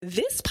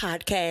This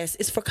podcast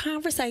is for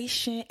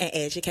conversation and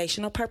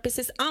educational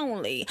purposes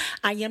only.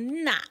 I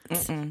am not,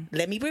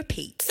 let me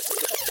repeat,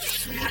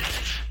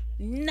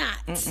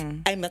 not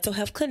a mental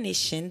health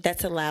clinician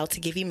that's allowed to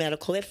give you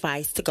medical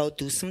advice to go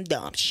do some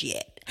dumb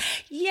shit.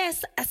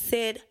 Yes, I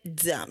said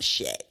dumb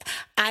shit.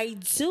 I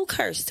do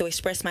curse to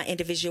express my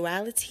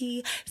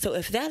individuality, so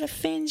if that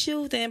offends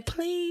you, then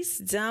please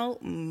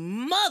don't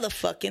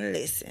motherfucking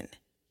listen.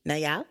 Now,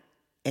 y'all,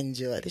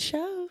 enjoy the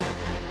show.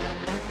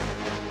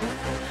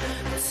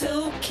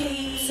 Two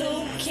keys,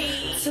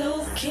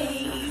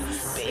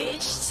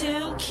 bitch,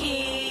 two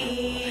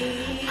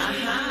keys.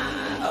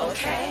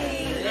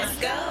 Okay, let's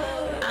go.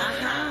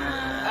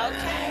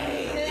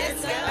 Okay,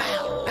 let's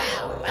go.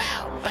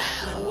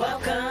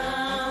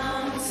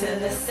 Welcome to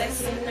the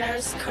Sexy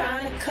Nurse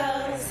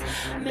Chronicles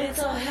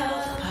Mental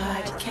Health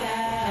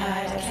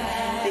Podcast.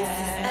 This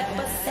is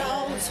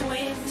episode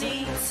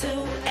 22,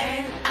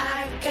 and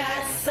I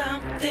got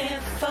something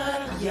for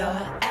your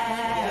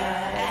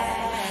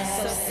ass.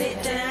 So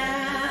sit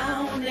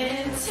down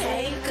and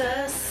take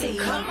a seat.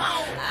 Come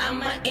on.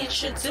 I'ma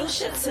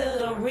introduce you to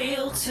the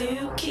real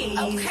two keys.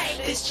 Okay.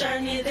 This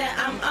journey that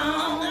I'm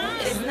on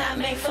is not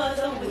made for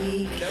the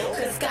weak.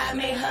 Cause God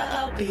made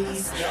her a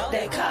beast.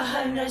 They call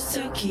her Nurse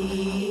Two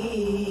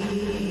Keys.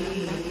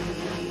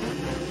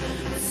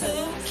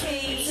 Two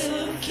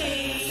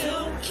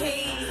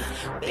keys,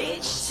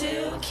 bitch,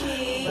 two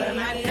keys. Where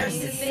my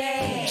nurses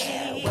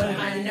at? Where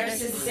my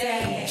nurses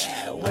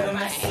at? Where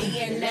my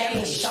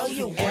CNA? Show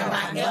you where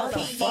my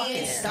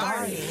motherfucking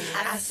started.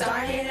 I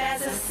started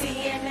as a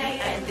CNA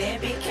and then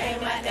became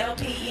my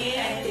LPN.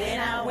 And then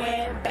I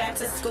went back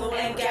to school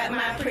and got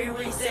my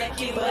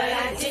pre-resecu. But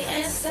I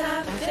didn't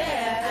stop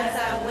there, cause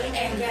I went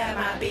and got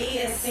my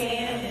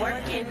BSN.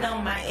 Working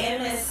on my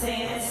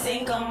MSN.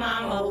 Single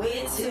mama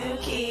with two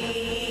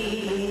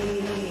kids.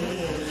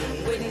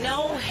 With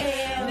no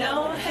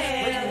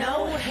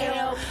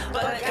help,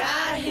 but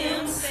God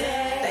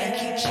Himself.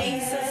 Thank you,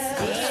 Jesus.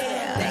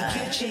 Yeah. Thank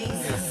you,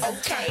 Jesus.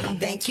 Okay.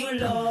 Thank you,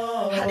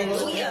 Lord.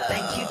 Hallelujah.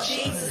 Thank you,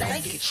 Jesus.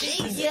 Thank you,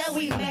 Jesus. Yeah,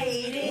 we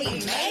made it.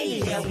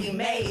 We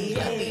made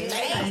it.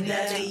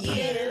 Another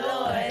year,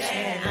 Lord,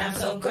 and I'm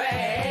so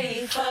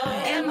grateful.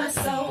 And my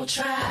soul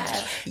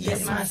tried.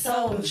 Yes, my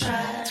soul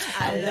tried.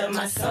 I love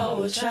my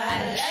soul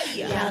tried.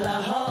 Y'all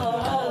a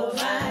whole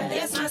vibe.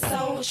 Yes, my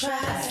soul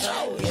tried.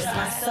 Yes,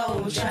 my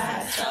soul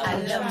tried. I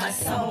love my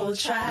soul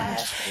tried.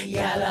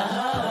 Y'all a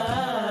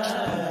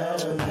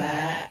whole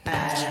vibe.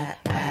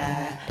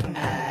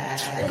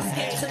 Let's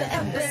get to the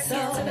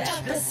episode.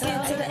 Let's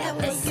get to the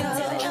episode.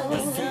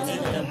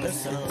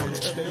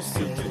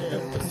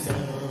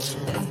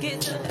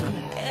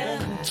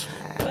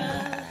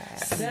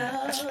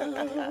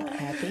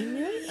 Happy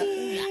New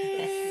Year.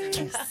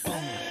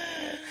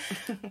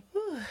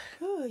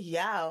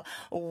 Y'all,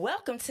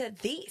 welcome to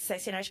the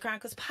Sexy Nurse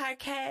Chronicles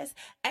Podcast,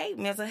 a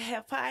mental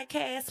health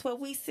podcast where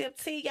we sip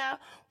tea, y'all.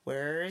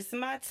 Where's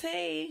my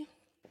tea?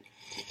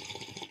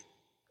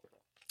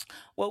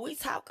 Where we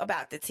talk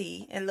about the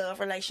tea in love,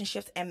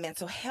 relationships, and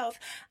mental health.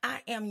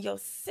 I am your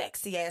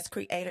sexy ass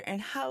creator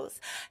and host,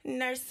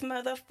 Nurse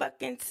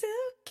Motherfucking Tookies.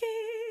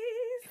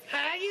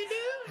 How you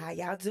do? How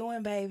y'all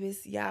doing,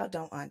 babies? Y'all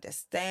don't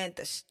understand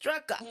the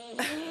struggle.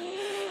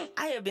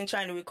 I have been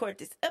trying to record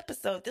this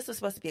episode. This was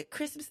supposed to be a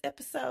Christmas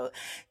episode.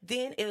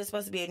 Then it was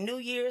supposed to be a New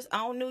Year's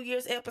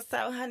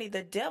episode. Honey,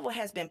 the devil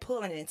has been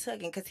pulling and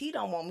tugging because he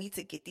don't want me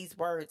to get these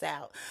words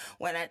out.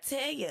 When I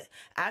tell you,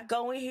 I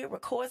go in here,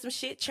 record some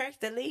shit, church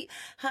delete.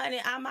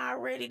 Honey, I'm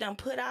already done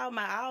put all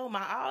my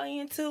all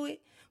into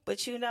it.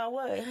 But you know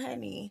what,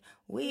 honey?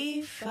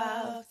 We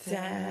fall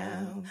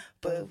down,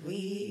 but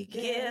we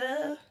get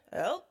up.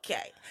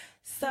 Okay.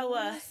 So,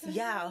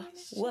 y'all,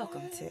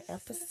 welcome to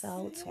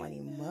episode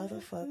 20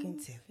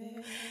 motherfucking 2.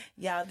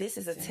 Y'all, this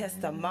is a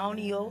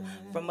testimonial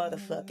from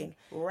motherfucking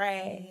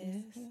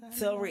rags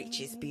to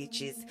riches,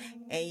 bitches.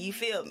 And you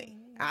feel me?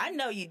 I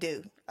know you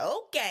do.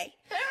 Okay.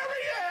 Hell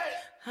yeah!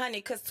 Honey,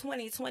 because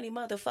 2020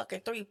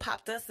 motherfucking 3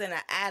 popped us in the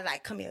eye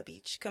like, come here,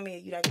 bitch. Come here.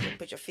 You don't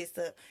put your fist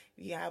up.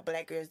 You know how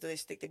black girls do it.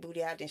 Stick the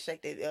booty out, then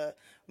shake the,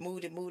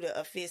 move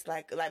the fist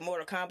like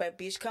Mortal Kombat,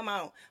 bitch. Come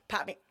on.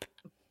 Pop me.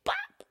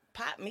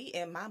 Pop me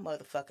in my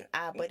motherfucking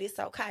eye, but it's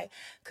okay,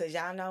 because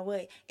y'all know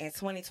what? In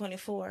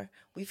 2024,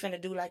 we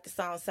finna do like the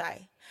song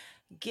say.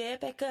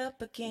 Get back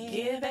up again,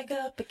 get back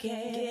up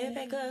again, get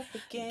back up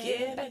again,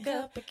 get back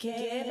up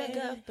again, get back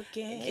up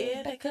again,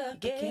 get back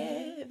up again,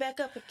 get back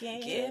up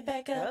again, get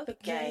back up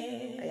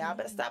again. Y'all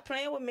better stop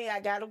playing with me. I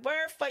got a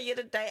word for you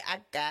today. I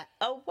got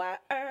a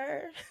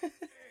word.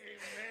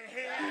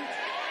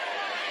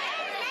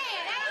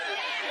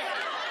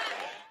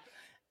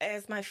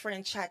 As my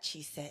friend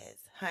Chachi says,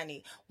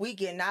 honey, we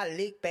getting our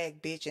lick back,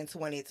 bitch, in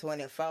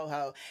 2024,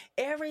 ho.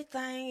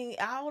 Everything,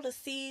 all the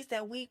seeds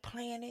that we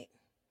planted,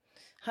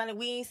 honey,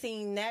 we ain't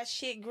seen that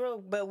shit grow,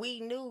 but we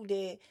knew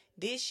that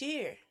this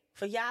year,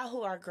 for y'all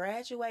who are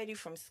graduating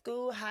from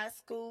school, high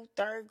school,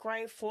 3rd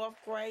grade, 4th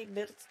grade,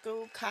 middle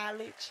school,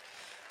 college,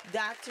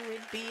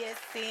 doctorate,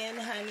 BSN,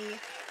 honey,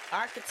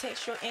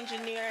 architectural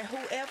engineer,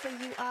 whoever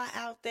you are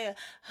out there,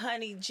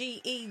 honey,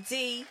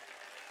 GED,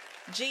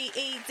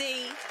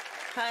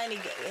 honey,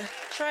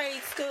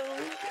 trade school,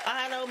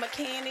 auto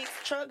mechanics,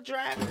 truck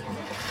driver,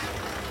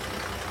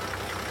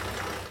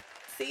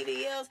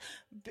 CDLs,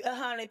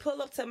 honey,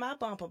 pull up to my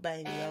bumper,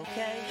 baby,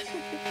 okay?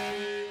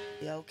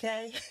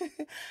 Okay?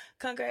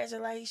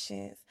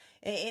 Congratulations.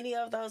 And any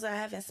of those I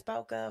haven't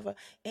spoke of, or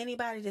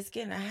anybody that's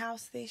getting a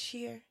house this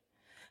year,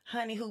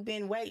 honey, who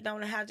been waiting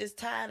on a house, just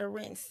tired of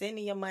rent,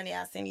 sending your money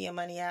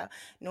out,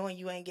 knowing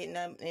you ain't getting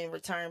nothing in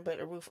return but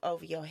a roof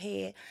over your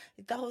head.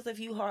 Those of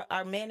you who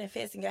are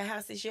manifesting your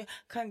house this year,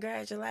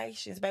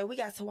 congratulations, baby. We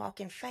got to walk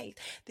in faith.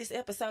 This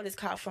episode is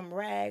called From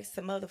Rags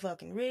to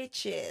Motherfucking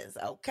Riches,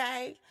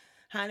 okay?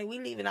 Honey, we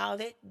leaving all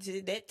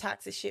that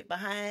toxic shit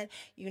behind.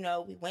 You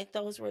know, we went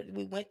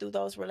through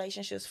those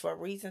relationships for a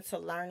reason, to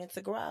learn and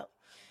to grow.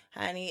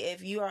 Honey,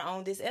 if you are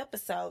on this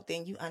episode,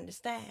 then you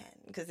understand,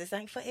 because this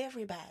ain't for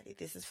everybody.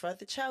 This is for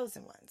the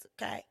chosen ones,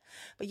 okay?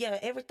 But yeah,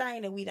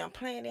 everything that we done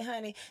planted,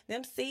 honey,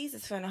 them seeds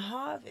is finna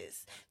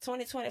harvest.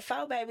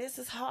 2024, baby, this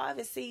is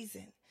harvest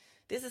season.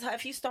 This is how,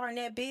 if you starting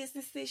that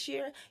business this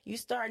year, you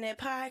starting that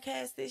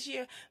podcast this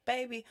year,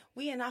 baby,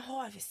 we in our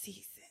harvest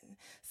season.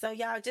 So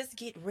y'all just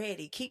get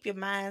ready. Keep your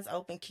minds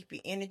open. Keep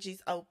your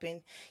energies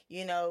open.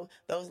 You know,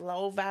 those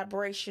low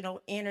vibrational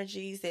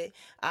energies that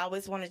I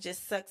always want to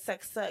just suck,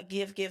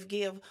 give.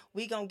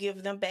 We gonna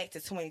give them back to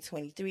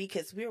 2023,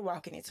 because we're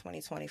walking in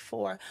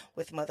 2024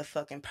 with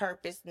motherfucking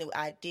purpose, new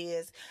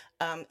ideas.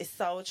 It's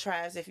soul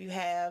tribes if you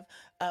have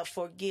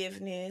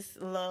forgiveness,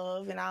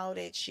 love, and all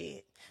that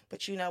shit.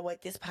 But you know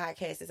what? This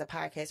podcast is a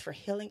podcast for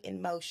healing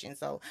in motion.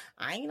 So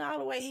I ain't all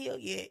the way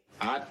healed yet.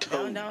 I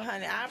told you. No,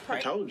 honey. I pray.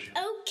 I told you.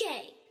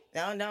 Okay.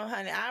 No,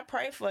 honey. I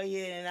pray for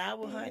you, and I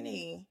will,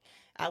 honey.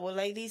 I will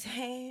lay these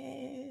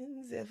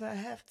hands if I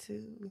have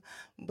to.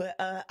 But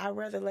I'd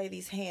rather lay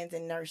these hands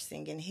in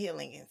nursing and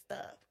healing and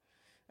stuff.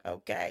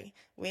 Okay?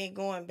 We ain't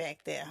going back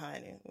there,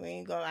 honey.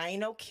 I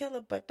ain't no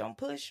killer, but don't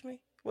push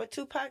me. What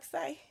Tupac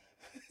say?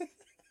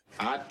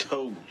 I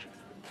told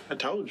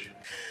you.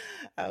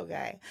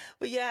 Okay.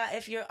 But yeah,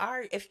 if you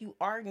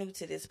are new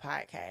to this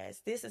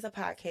podcast, this is a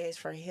podcast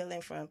for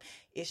healing from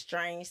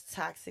estranged,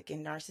 toxic,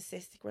 and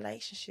narcissistic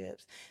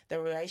relationships. The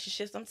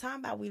relationships I'm talking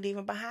about, we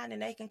leaving behind,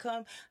 and they can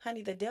come,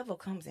 honey, the devil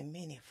comes in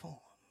many forms.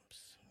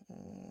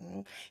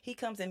 He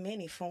comes in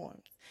many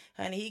forms.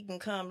 Honey, he can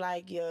come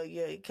like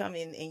come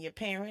in your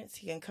parents,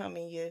 he can come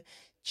in your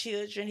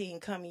children, he can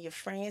come in your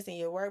friends, in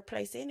your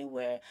workplace,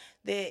 anywhere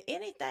the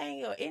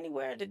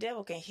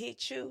devil can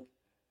hit you.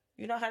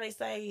 You know how they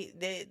say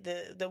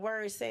that the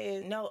word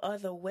says, no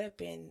other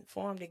weapon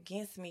formed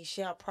against me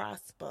shall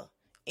prosper.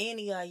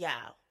 Any of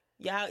y'all,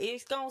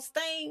 it's gonna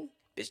sting.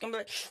 Bitch gonna be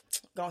like,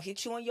 gonna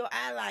hit you in your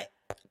eye like.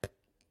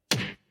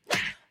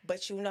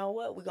 But you know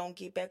what? We're gonna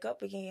get back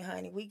up again,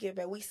 honey. We get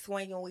back. We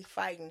swinging. We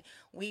fighting.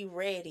 We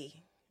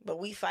ready. But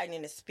we fighting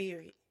in the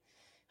spirit,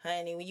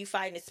 honey. When you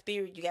fight in the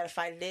spirit, you gotta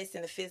fight less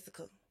in the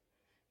physical.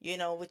 You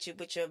know, with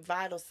your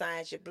vital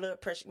signs, your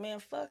blood pressure.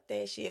 Man, fuck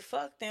that shit.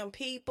 Fuck them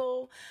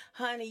people.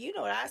 Honey, you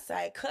know what I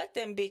say. Cut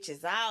them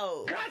bitches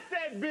out. Cut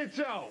that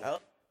bitch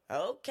off.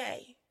 Oh,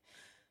 okay.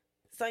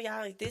 So,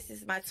 y'all, this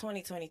is my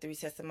 2023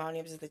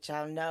 testimonial. Just to let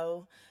y'all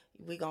know,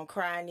 we gonna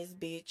cry in this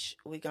bitch.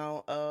 We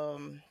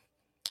gonna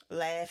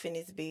laugh in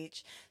this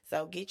bitch.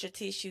 So, get your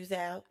tissues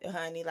out,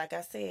 honey. Like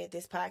I said,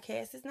 this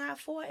podcast is not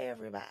for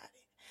everybody.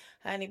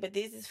 Honey, but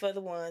this is for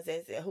the ones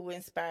who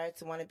inspired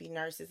to want to be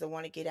nurses or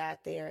want to get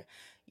out there.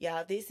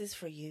 Y'all, this is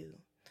for you.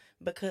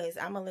 Because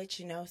I'm going to let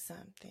you know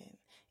something.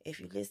 If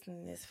you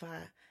listen this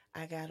far,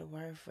 I got a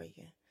word for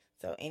you.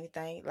 So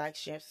anything, like,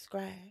 share,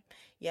 subscribe.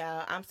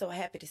 Y'all, I'm so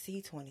happy to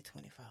see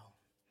 2024.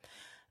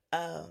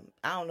 I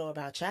don't know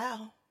about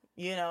y'all.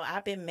 You know,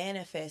 I've been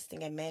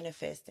manifesting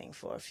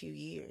for a few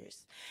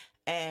years.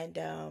 And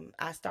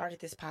I started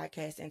this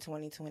podcast in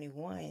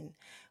 2021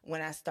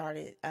 when I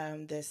started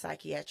the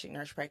psychiatric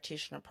nurse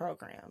practitioner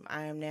program.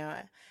 I am now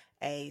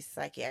a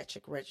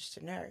psychiatric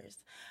registered nurse.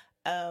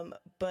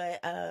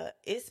 But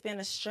it's been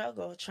a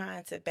struggle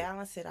trying to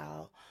balance it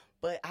all.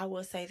 But I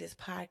will say this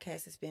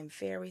podcast has been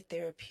very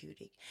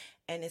therapeutic.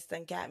 And it's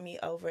done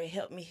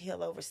helped me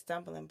heal over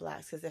stumbling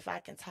blocks. Because if I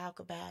can talk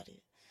about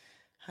it,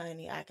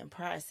 honey, I can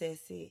process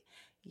it.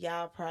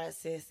 Y'all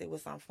process it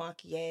with some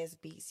funky ass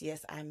beats.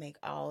 Yes, I make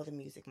all the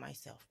music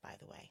myself, by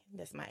the way.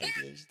 That's my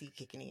ADHD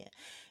kicking in.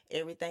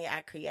 Everything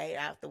I create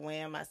out the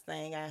wham, I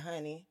sing,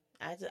 honey,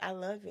 I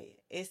love it.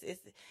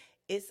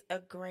 It's a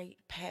great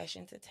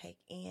passion to take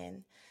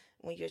in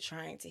when you're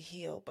trying to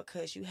heal,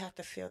 because you have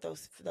to fill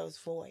those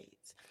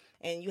voids,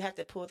 and you have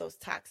to pull those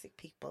toxic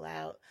people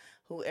out,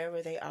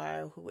 whoever they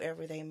are,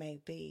 whoever they may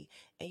be,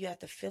 and you have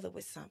to fill it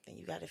with something.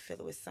 You got to fill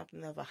it with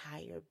something of a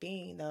higher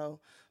being,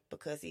 though.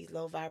 Because these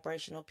low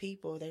vibrational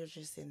people, they're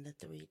just in the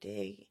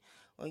 3D.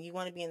 When you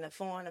want to be in the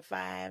 4 and the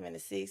 5 and the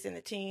 6 and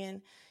the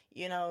 10,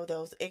 you know,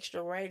 those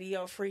extra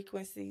radio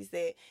frequencies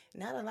that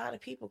not a lot of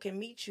people can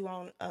meet you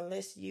on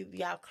unless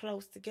y'all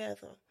close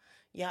together.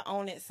 Y'all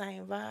on that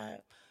same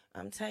vibe.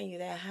 I'm telling you,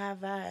 that high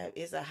vibe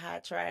is a high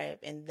tribe,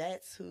 and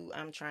that's who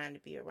I'm trying to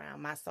be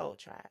around, my soul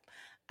tribe.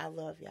 I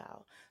love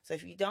y'all. So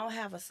if you don't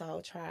have a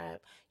soul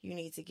tribe, you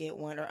need to get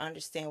one or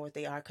understand what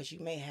they are, because you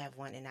may have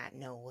one and not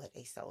know what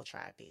a soul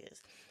tribe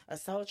is. A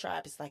soul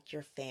tribe is like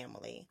your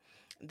family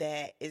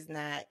that is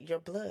not your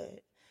blood,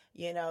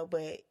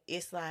 but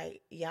it's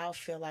like y'all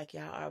feel like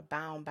y'all are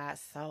bound by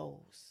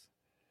souls.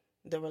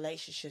 The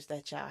relationships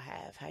that y'all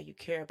have, how you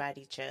care about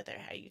each other,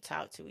 how you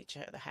talk to each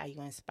other, how you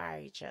inspire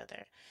each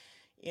other,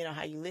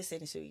 how you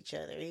listen to each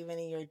other. Even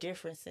in your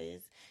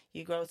differences,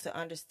 you grow to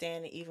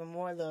understand and even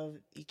more love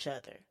each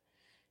other.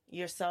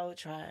 Your soul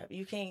tribe.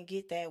 You can't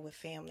get that with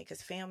family,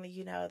 because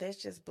family,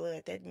 that's just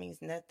blood. That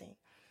means nothing.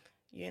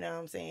 You know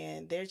what I'm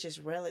saying? They're just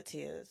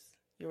relatives.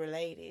 You're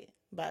related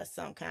by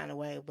some kind of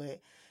way,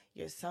 but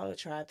your soul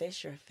tribe,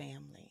 that's your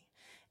family.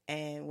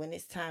 And when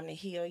it's time to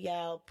heal,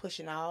 y'all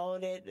pushing all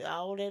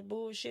that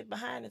bullshit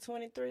behind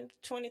the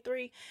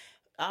 23,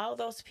 all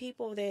those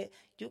people that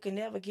you can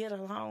never get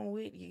along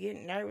with, you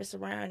get nervous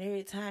around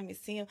every time you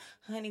see them.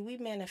 Honey, we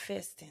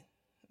manifesting,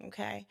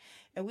 okay?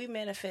 And we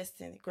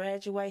manifesting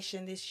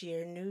graduation this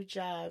year, new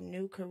job,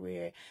 new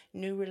career,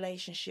 new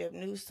relationship,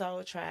 new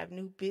soul tribe,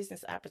 new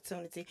business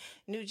opportunity,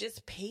 new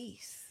just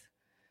peace,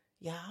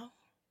 y'all.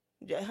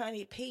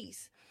 Honey,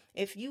 peace.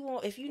 If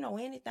you know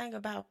anything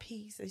about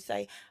peace, you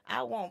say,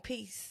 I want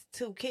peace,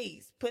 2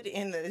 keys. Put it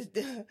in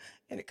the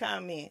in the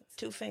comments.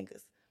 2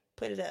 fingers.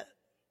 Put it up.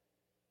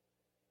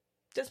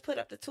 Just put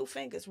up the 2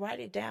 fingers, write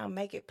it down,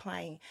 make it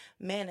plain,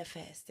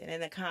 manifest it in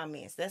the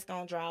comments. That's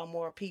going to draw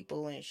more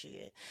people and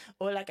shit.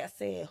 Or like I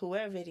said,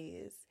 whoever it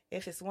is,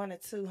 if it's 1 or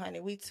 2, honey,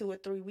 we 2 or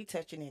 3, we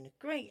touching in the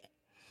green.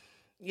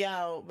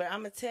 Y'all, but I'm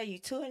going to tell you,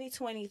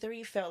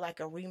 2023 felt like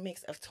a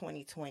remix of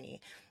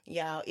 2020.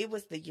 Y'all, it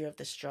was the year of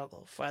the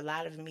struggle. For a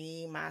lot of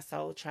me, my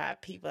soul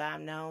tribe, people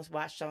I've known,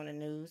 watched on the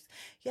news.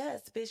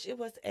 Yes, bitch, it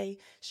was a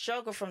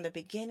struggle from the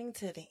beginning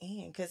to the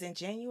end. Because in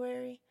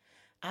January,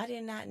 I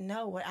did not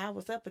know what I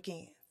was up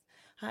against.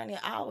 Honey,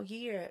 all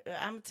year,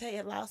 I'm going to tell you,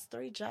 I lost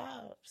 3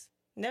 jobs.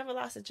 Never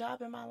lost a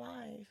job in my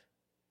life.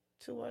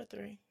 2 or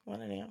 3,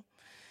 one of them.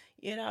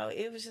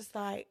 It was just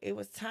like, it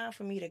was time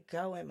for me to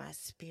go in my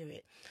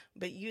spirit.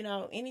 But,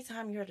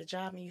 anytime you're at a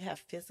job and you have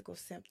physical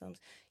symptoms,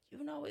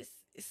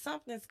 it's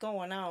something's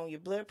going on.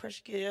 Your blood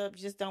pressure get up,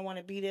 you just don't want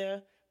to be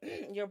there.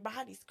 Your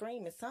body's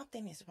screaming,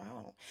 something is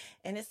wrong.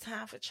 And it's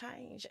time for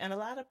change. And a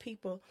lot of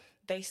people,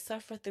 they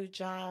suffer through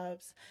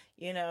jobs,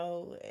 and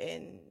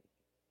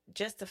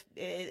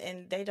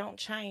and they don't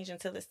change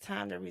until it's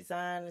time to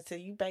resign, until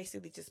you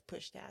basically just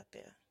pushed out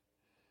there.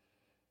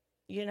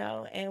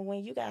 And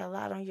when you got a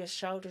lot on your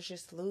shoulders,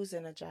 just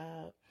losing a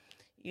job,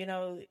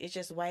 it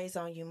just weighs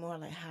on you more.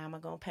 Like, how am I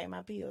going to pay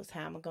my bills?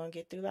 How am I going to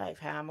get through life?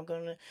 How am I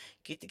going to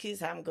get the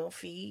kids? How am I going to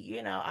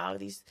feed, all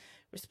these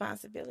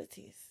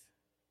responsibilities.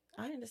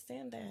 I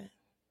understand that.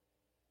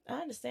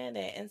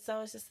 And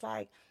so it's just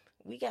like,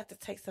 we got to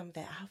take some of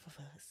that off of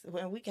us.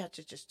 When we got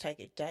to just take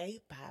it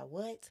day by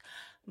what?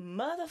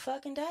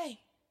 Motherfucking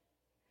day.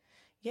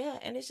 Yeah,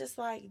 and it's just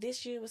like,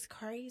 this year was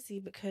crazy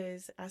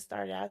because I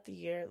started out the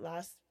year,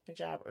 lost my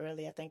job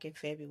early, I think in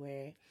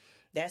February.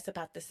 That's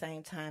about the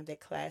same time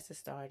that classes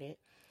started,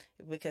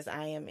 because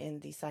I am in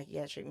the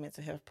psychiatric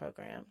mental health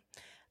program.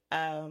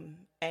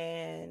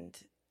 And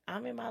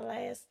I'm in my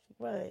last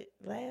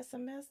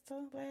semester?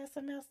 Last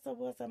semester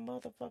was a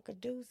motherfucker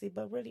doozy,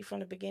 but really from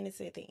the beginning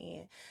to the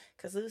end.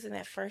 Because losing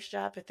that first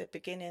job at the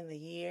beginning of the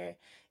year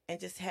and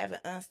just having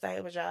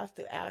unstable jobs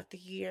throughout the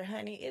year,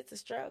 honey, it's a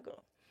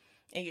struggle.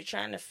 And you're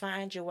trying to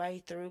find your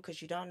way through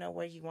because you don't know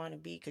where you want to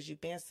be, because you've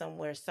been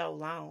somewhere so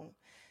long.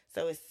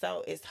 So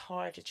it's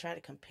hard to try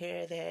to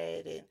compare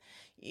that,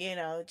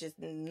 and just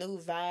new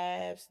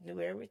vibes, new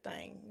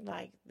everything.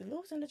 Like,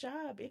 losing a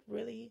job, it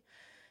really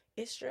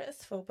is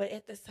stressful. But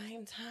at the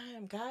same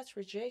time, God's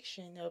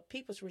rejection, or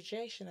people's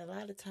rejection, a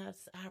lot of times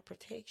is our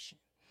protection.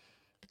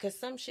 Because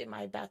some shit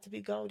might about to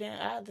be go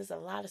down. There's a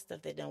lot of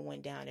stuff that done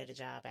went down at a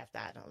job after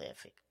I done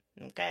left it.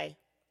 Okay?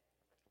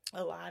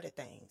 A lot of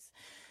things.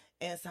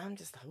 And so I'm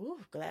just like,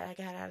 ooh, glad I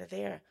got out of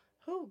there.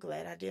 Ooh,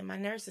 glad I did my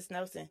nurse's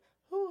notes, and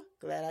ooh,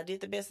 glad I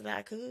did the best that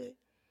I could.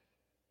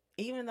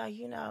 Even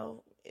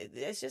though,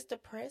 it's just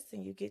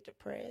depressing. You get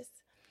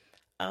depressed.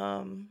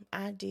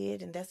 I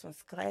did, and that's when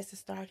classes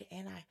started,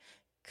 and I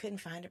couldn't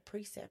find a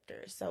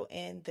preceptor. So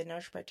in the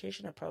nurse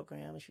practitioner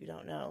program, if you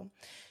don't know,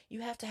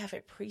 you have to have a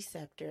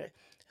preceptor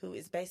who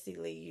is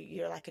basically,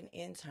 you're like an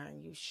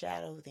intern. You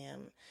shadow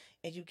them,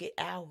 and you get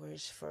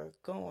hours for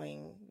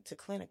going to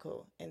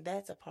clinical, and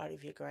that's a part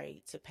of your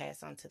grade to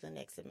pass on to the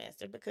next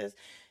semester, because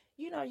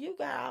you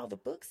got all the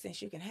books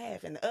since you can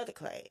have in the other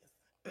class.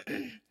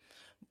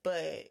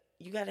 But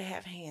you got to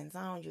have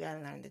hands-on. You got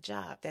to learn the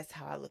job. That's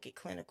how I look at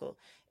clinical,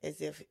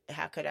 as if,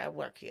 how could I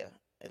work here?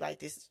 Like,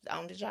 this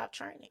on-the-job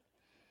training.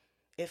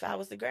 If I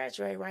was to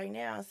graduate right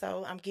now,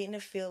 so I'm getting a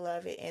feel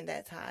of it, and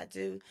that's how I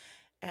do.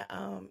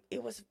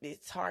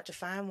 It's hard to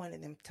find one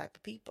of them type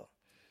of people,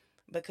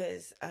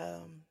 because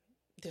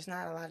there's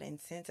not a lot of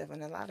incentive,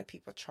 and a lot of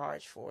people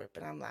charge for it.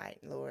 But I'm like,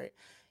 Lord,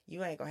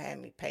 you ain't gonna have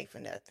me pay for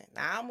nothing.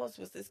 I almost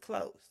was this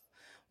close,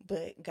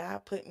 But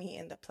God put me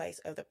in the place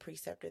of the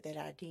preceptor that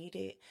I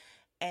needed.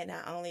 And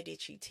not only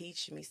did she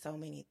teach me so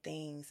many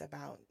things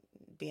about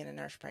being a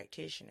nurse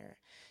practitioner,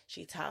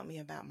 she taught me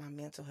about my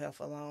mental health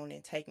alone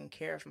and taking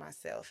care of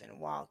myself and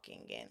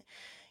walking. And,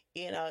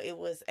 it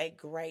was a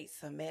great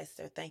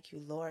semester. Thank you,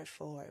 Lord,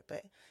 for it.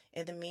 But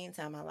in the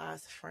meantime, I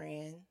lost a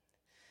friend,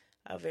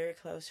 a very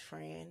close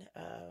friend.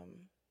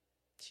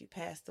 She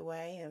passed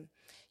away, and,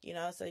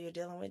 so you're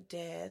dealing with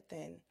death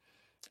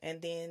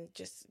and then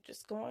just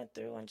going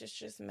through and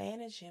just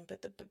managing.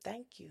 But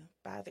thank you.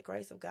 By the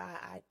grace of God,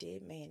 I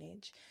did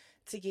manage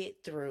to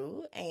get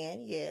through.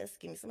 And yes,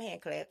 give me some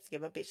hand claps.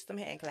 Give a bitch some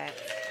hand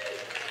claps.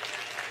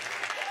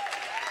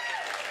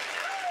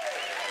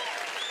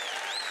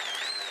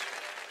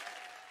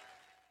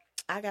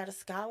 I got a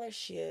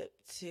scholarship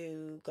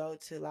to go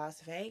to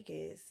Las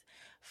Vegas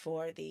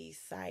for the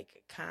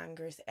Psych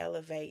Congress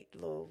Elevate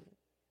little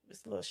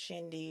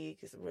shindig.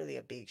 It's really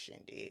a big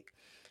shindig.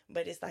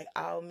 But it's like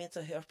all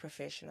mental health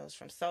professionals,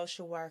 from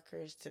social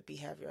workers to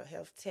behavioral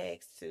health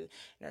techs to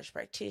nurse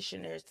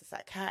practitioners to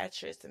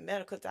psychiatrists to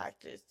medical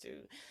doctors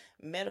to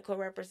medical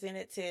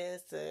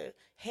representatives to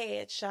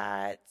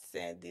headshots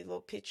and the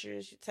little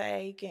pictures you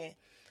take. And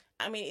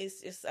I mean,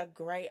 it's a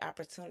great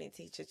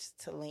opportunity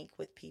to link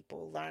with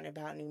people, learn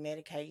about new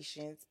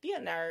medications, be a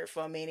nerd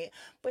for a minute,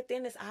 but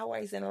then it's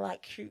always in a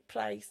cute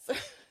place.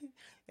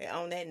 And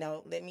on that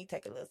note, let me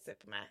take a little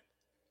sip of mine.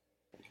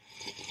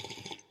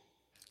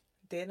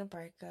 Didn't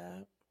break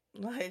up.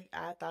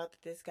 I thought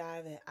I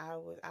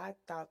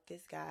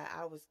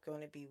was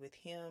going to be with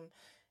him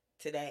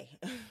today.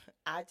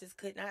 I just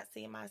could not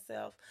see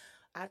myself.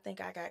 I think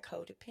I got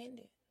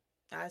codependent.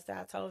 I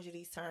told you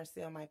these terms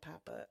still might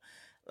pop up.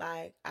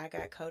 I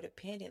got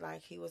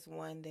codependent. He was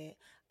one that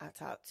I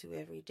talked to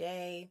every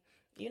day.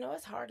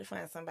 It's hard to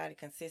find somebody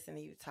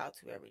consistently you talk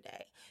to every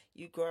day.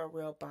 You grow a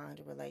real bond,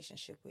 a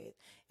relationship with.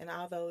 And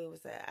although it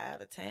was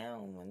out of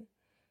town, when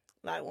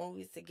we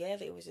was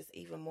together, it was just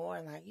even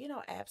more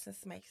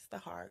absence makes the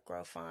heart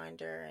grow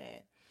fonder,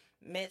 and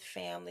met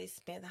family,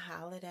 spent the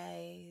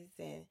holidays,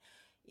 and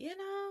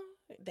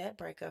that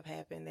breakup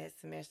happened that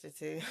semester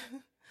too.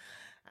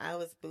 I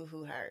was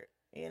boohoo hurt,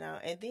 and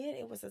then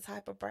it was a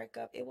type of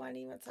breakup. It wasn't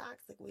even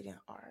toxic. We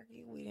didn't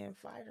argue. We didn't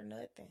fight or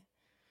nothing.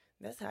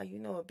 That's how you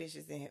know a bitch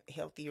is in a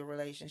healthier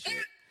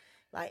relationship.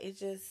 It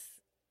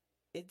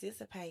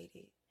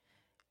dissipated.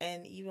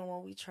 And even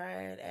when we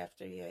tried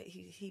after,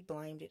 he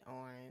blamed it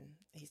on,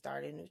 he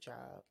started a new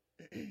job.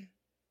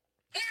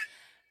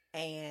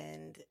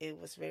 And it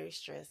was very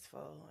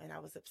stressful. And I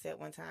was upset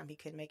one time he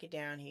couldn't make it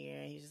down here.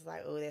 And he was just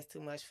like, oh, that's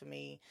too much for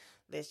me.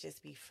 Let's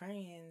just be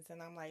friends.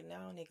 And I'm like,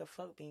 no, nigga,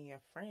 fuck being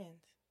your friend.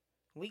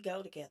 We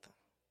go together.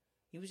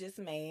 You just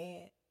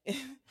mad.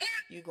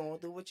 You going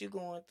through what you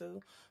going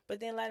through. But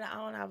then later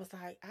on, I was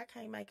like, I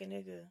can't make a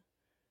nigga,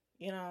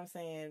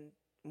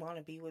 want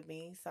to be with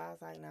me. So I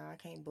was like, nah, I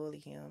can't bully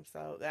him.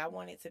 So I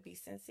wanted to be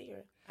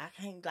sincere. I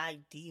can't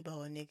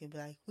Debo a nigga and be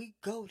like, we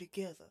go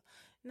together.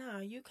 No,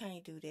 you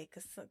can't do that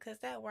because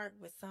that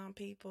worked with some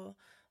people.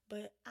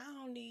 But I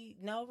don't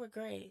need no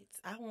regrets.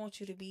 I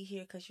want you to be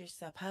here because you're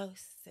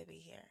supposed to be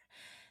here.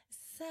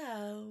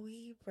 So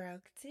we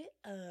broke it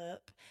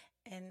up.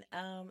 And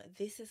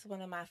this is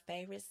one of my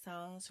favorite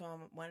songs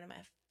from one of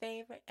my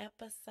favorite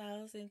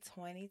episodes in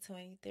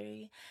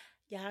 2023.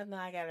 Y'all know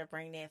I gotta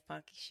bring that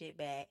funky shit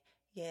back.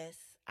 Yes,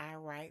 I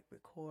write,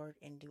 record,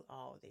 and do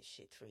all this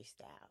shit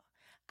freestyle.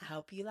 I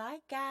hope you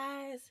like,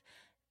 guys.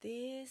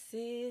 This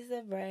is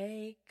a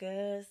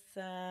breakup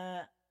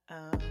song.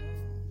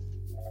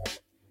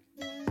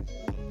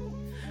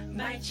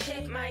 My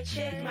check.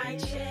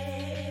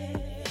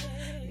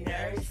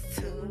 Nurse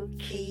 2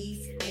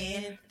 keys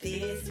in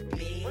this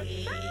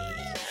bitch.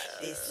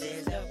 This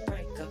is a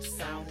breakup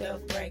song, We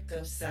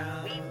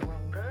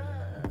broke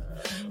up.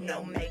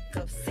 No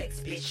makeup, sex,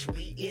 bitch,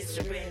 we is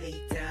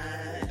really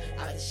done.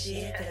 All the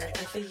shit that I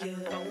did for you.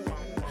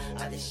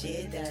 All the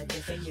shit that I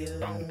did for you.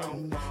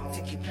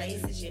 Took you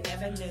places you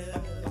never knew.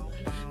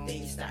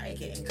 Then you started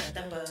getting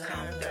comfortable.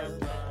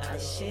 All the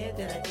shit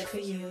that I did for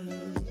you.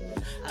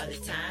 All the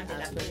time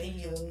that I put in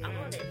you.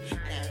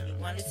 Now you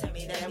wanna tell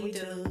me that we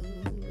do.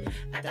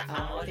 After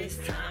all this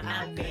time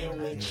I've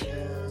been with you.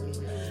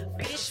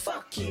 Bitch,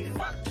 fuck you.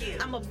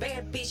 I'm a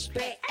bad bitch,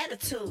 bad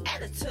attitude.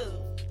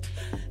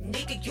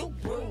 Nigga, you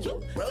rude.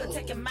 So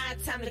taking my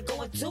time to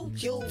go and do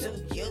you.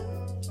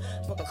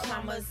 But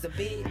karma's a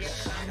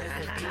bitch.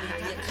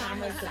 Your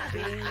karma's a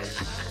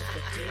bitch.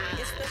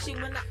 Especially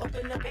when I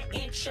open up and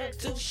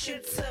introduce you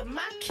to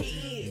my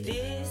kid.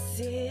 This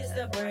is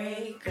the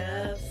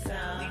breakup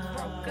song.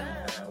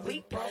 We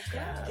broke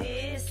up.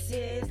 This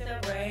is the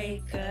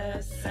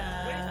breakup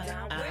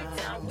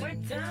song. We're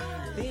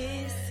done.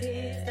 This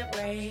is the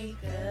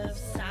breakup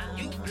song.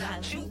 You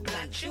blocked. You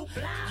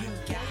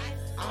got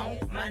on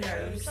my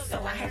nerves,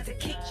 so I had to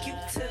kick you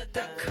to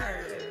the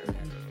curb.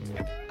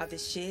 All the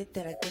shit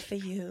that I did for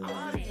you.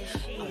 All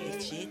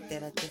the shit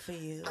that I did for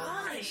you.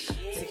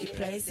 Took you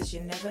places you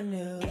never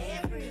knew.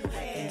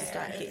 And you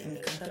start getting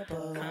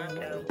comfortable.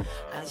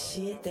 All the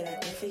shit that I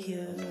did for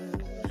you.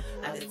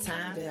 All the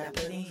time that I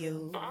put in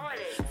you.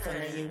 So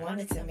now you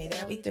wanna tell me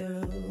that we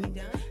do.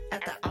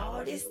 After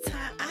all this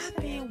time I've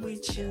been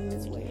with you.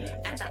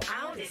 After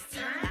all this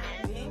time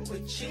I've been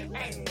with you.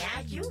 And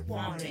now you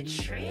wanna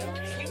trip.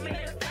 You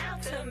made a vow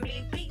to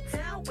me. Be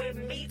down with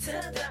me to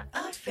the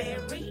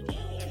very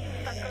end.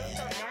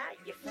 So now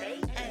you're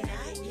faking. And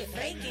now you're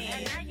faking.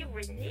 And now you're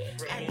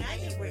reneging. And now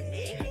you're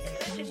reneging.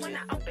 Especially when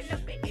I open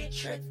up and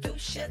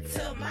introduce you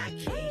to my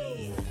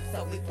kids.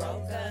 So we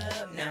broke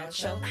up, now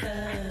choke up.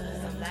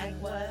 I'm like,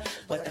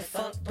 what the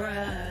fuck,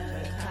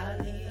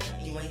 bruh?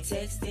 You ain't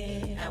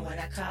texting, and when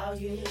I call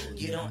you,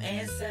 you don't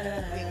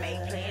answer. We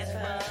made plans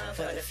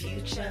for the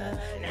future.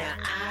 Now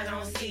I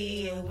don't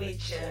see it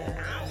with you.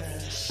 I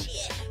don't see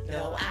shit.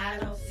 No, I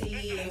don't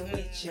see it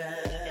with you.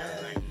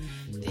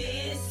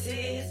 This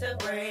is a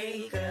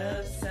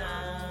breakup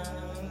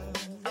song.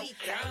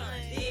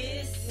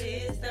 This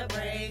is the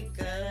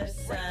breakup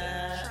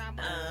song.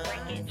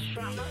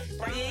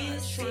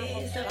 This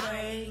is the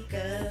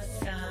breakup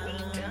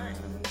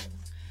song.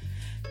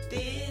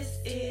 This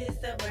is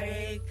the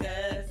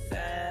breakup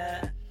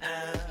song.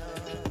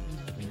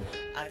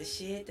 All the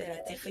shit that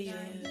I did for you.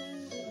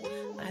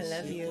 I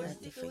love you. I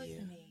did for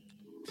you.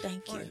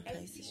 Thank you.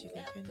 Places you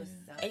never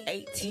knew.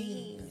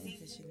 18.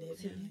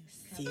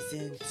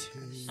 Season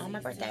 2. On my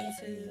birthday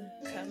too.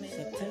 Coming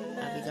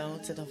September. I'll be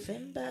going to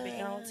November.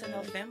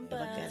 If I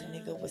got a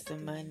nigga with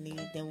some money,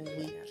 then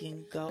we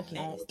can go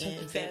on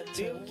in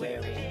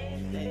February.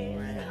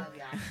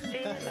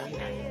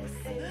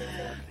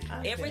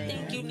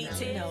 Everything you need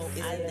to know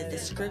is in the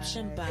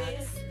description box.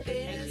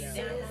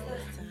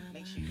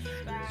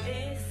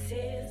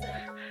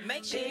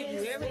 Make sure you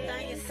do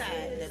everything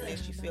inside that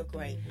makes you feel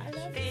great.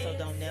 So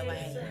don't never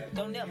hate.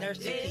 Don't never nurse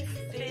your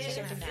kids.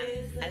 Check them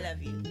out. I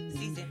love you.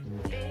 Season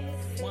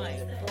 1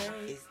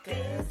 is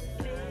done.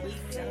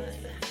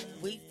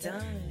 We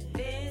done.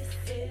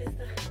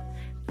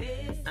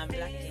 I'm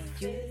blocking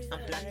you.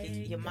 I'm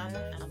blocking your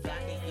mama. I'm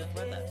blocking your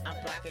brother. I'm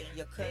blocking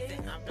your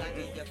cousin. I'm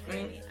blocking your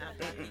granny. I'm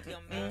blocking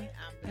your man.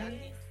 I'm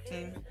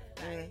blocking.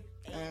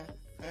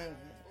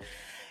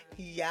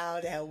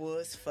 Y'all, that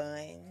was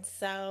fun.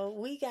 So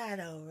we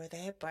got over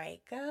that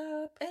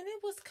breakup, and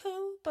it was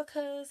cool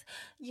because,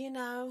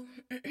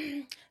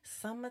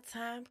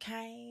 summertime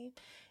came,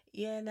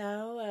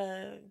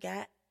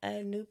 got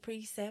a new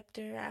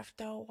preceptor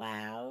after a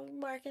while,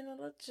 working a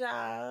little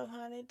job,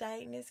 honey,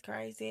 dating this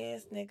crazy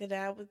ass nigga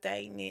that I was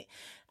dating it.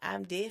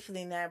 I'm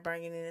definitely not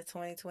bringing it into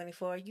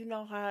 2024. You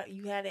know how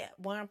you had that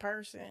one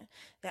person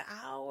that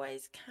I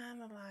always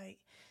kind of like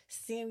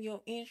stem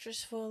your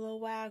interest for a little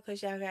while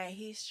because y'all got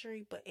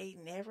history, but it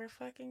never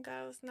fucking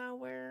goes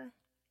nowhere.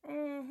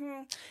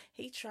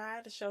 He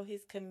tried to show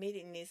his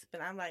committedness,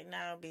 but I'm like,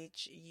 nah,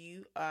 bitch,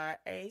 you are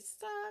a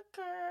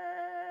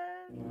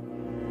sucker.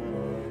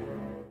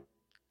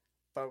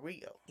 For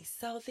real.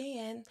 So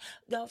then,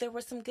 though, there were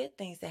some good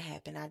things that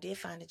happened. I did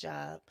find a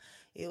job.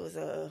 It was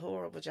a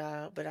horrible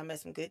job, but I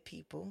met some good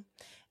people.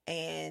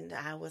 And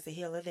I was a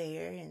healer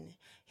there and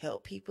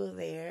helped people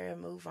there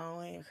and move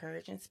on,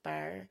 encourage,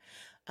 inspire.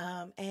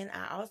 And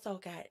I also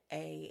got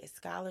a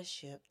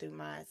scholarship through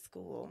my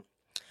school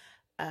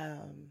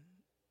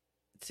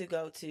to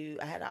go to.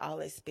 I had an all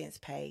expense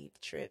paid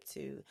trip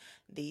to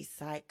the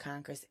Psych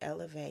Congress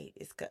Elevate.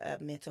 It's a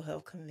mental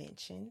health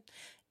convention,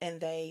 and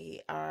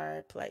they're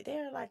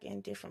like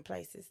in different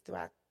places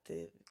throughout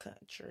the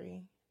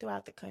country,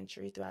 throughout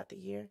the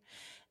year.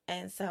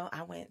 And so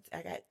I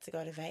got to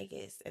go to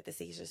Vegas at the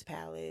Caesars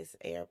Palace,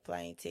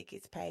 airplane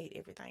tickets paid,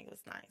 everything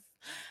was nice.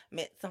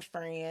 Met some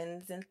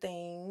friends and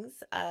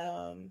things.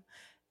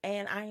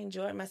 And I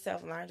enjoyed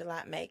myself, learned a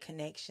lot, made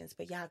connections.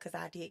 But y'all, because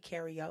I did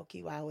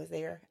karaoke while I was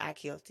there, I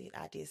killed it.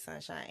 I did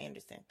Sunshine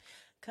Anderson.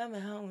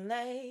 Coming home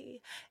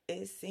late,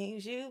 it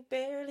seems you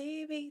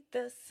barely beat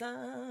the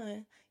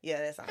sun.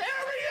 Yeah, that song.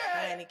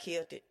 I ain't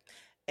killed it.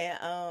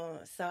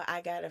 And so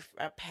I got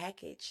a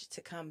package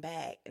to come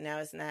back. Now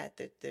it's not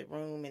the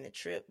room and the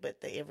trip, but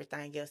the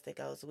everything else that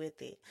goes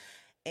with it.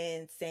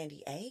 In San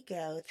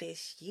Diego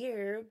this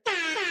year.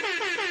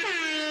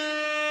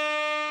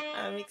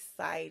 I'm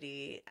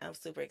excited. I'm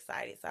super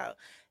excited. So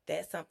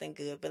that's something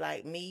good. But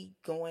like me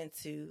going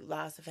to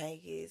Las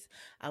Vegas,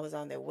 I was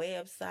on their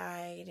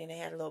website and they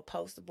had a little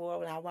poster board.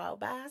 When I walked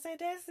by, I said,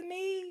 that's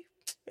me.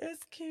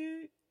 It's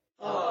cute.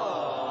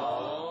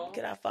 Aww.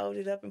 Could I fold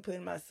it up and put it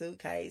in my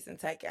suitcase and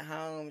take it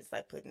home? It's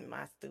like putting it in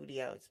my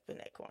studio, just put in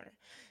that corner.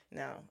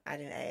 No, I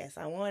didn't ask.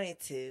 I wanted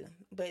to,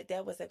 but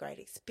that was a great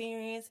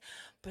experience.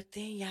 But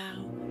then, y'all,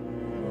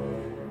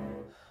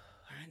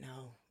 I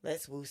know,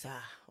 let's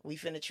woosah. We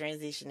finna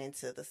transition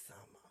into the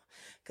summer.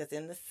 Because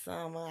in the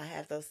summer, I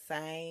have those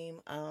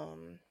same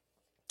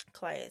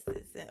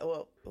classes. I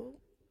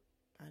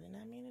did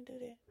not mean to do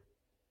that.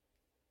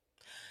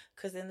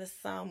 Because in the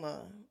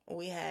summer,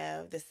 we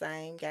have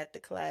got the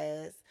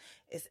class.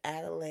 It's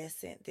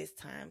adolescent this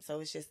time. So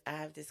it's just, I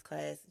have this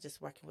class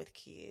just working with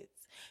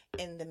kids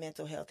in the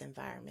mental health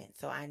environment.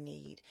 So I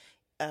need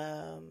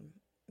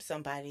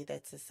somebody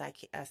that's a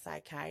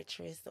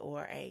psychiatrist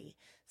or a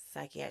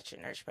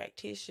psychiatric nurse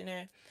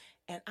practitioner.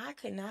 And I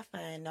could not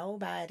find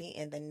nobody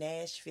in the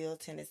Nashville,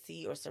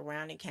 Tennessee, or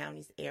surrounding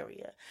counties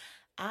area.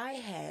 I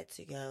had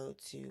to go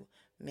to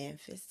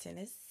Memphis,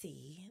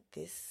 Tennessee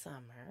this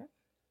summer.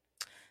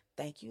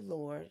 Thank you,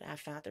 Lord. I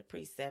found the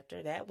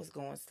preceptor. That was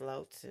going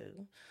slow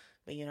too.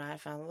 But I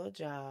found a little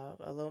job,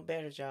 a little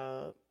better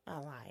job I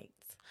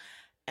liked.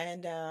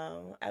 And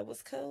it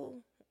was cool.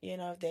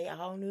 They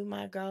all knew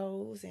my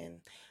goals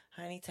and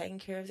honey taking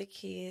care of the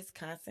kids,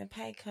 constant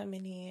pay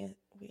coming in.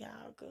 We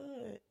all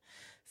good.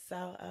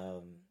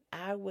 So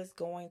I was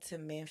going to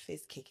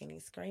Memphis kicking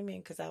and screaming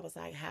because I was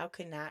like, how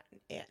could not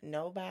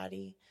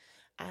nobody?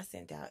 I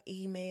sent out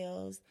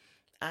emails.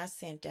 I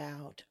sent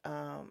out,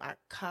 I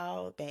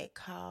called back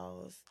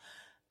calls.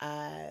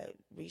 I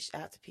reached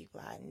out to people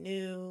I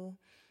knew.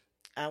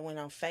 I went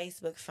on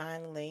Facebook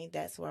finally.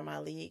 That's where my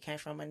lead came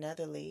from,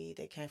 another lead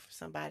that came from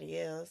somebody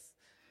else.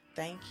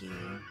 Thank you.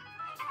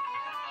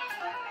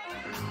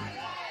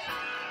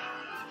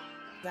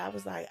 I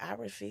was like, I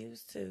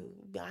refuse to.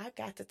 I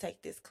got to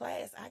take this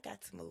class. I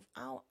got to move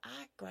on.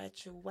 I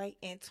graduate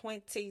in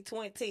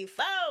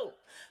 2024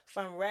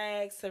 from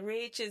rags to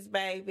riches,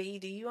 baby.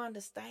 Do you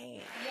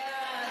understand? Yes.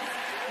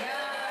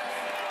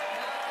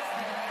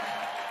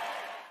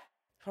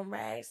 From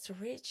rags to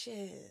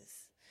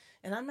riches.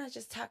 And I'm not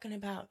just talking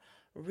about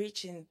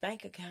rich in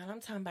bank account. I'm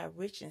talking about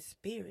rich in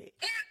spirit,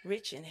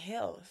 rich in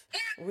health,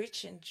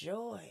 rich in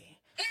joy,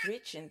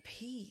 rich in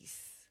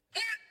peace.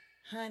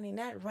 Honey,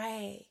 not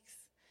rags.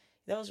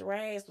 Those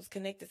rags was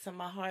connected to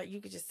my heart.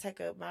 You could just take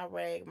up my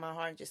rag, my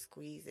heart, and just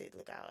squeeze it.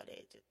 Look at all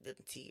that. The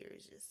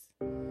tears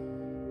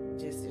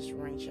just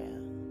wrench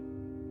out.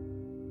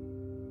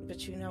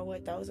 But you know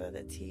what? Those are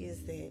the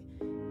tears that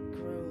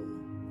grew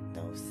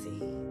those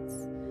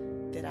seeds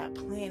that I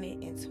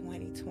planted in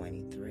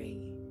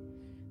 2023.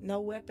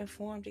 No weapon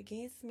formed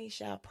against me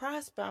shall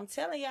prosper. I'm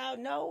telling y'all,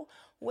 no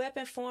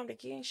weapon formed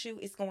against you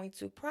is going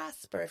to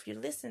prosper. If you're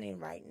listening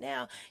right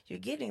now, you're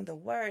getting the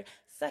word.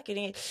 Suck it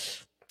in.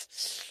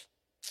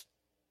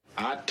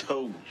 I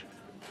told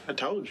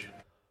you.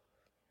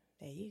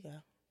 There you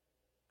go.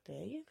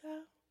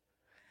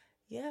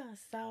 Yeah,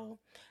 so,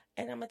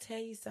 and I'm going to tell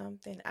you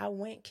something. I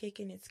went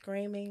kicking and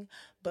screaming,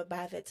 but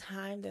by the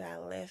time that I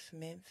left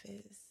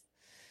Memphis,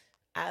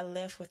 I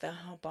left with a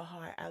hump of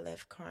heart. I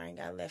left crying.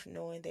 I left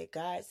knowing that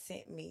God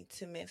sent me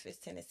to Memphis,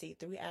 Tennessee,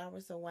 3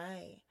 hours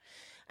away.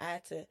 I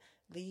had to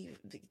leave,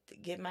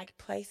 get my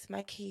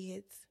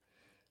kids,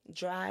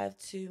 drive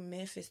to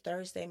Memphis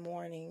Thursday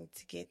morning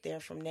to get there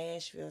from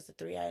Nashville. It's a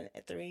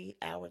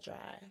 3-hour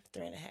drive,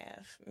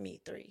 3.5,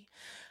 me 3,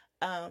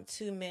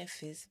 to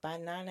Memphis. By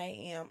 9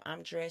 a.m.,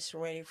 I'm dressed,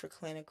 ready for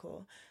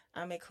clinical.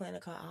 I'm at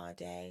clinical all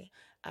day.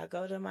 I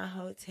go to my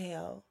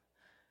hotel.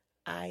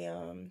 I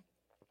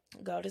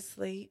go to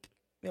sleep,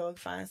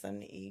 find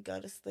something to eat,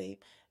 go to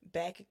sleep,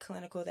 back at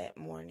clinical that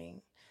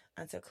morning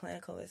until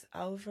clinical is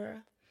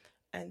over.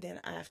 And then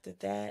after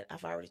that,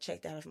 I've already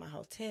checked out of my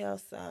hotel,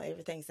 so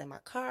everything's in my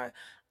car.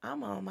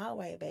 I'm on my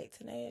way back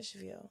to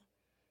Nashville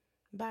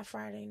by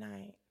Friday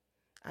night.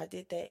 I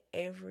did that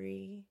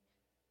every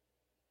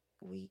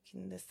week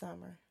in the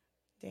summer,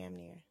 damn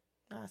near.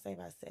 I'll say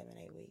about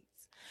 7-8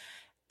 weeks.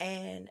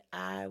 And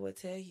I will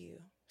tell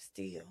you,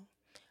 still,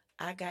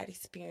 I got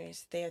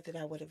experience there that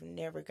I would have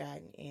never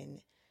gotten in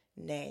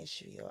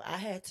Nashville. I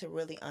had to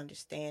really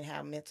understand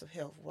how mental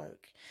health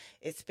works,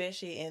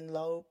 especially in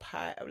low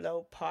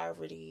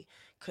poverty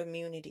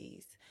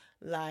communities,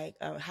 like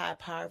high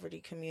poverty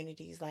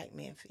communities like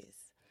Memphis.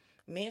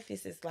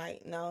 Memphis is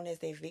like known as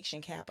the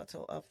eviction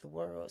capital of the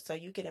world. So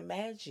you can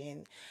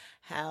imagine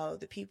how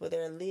the people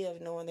there live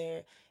knowing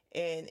they're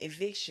in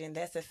eviction.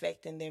 That's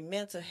affecting their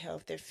mental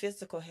health, their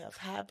physical health,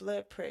 high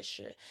blood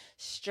pressure,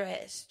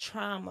 stress,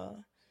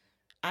 trauma.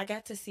 I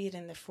got to see it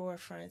in the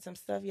forefront. Some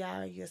stuff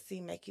you'll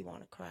see make you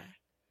want to cry.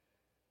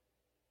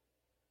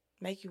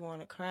 Make you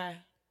want to cry.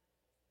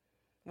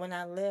 When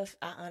I left,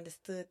 I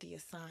understood the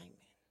assignment.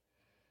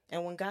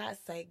 And when God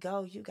say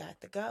go, you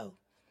got to go.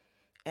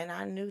 And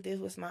I knew this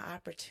was my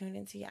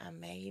opportunity. I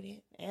made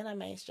it. And I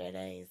made straight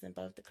A's in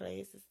both the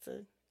classes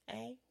too.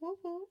 Hey, whoop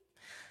whoop.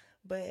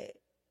 But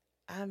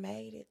I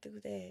made it through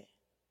that.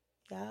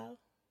 Y'all,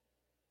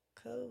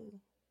 cool.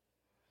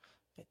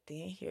 But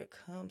then here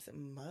comes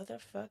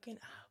motherfucking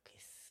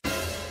August.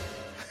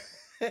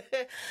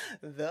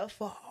 The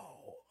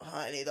fall.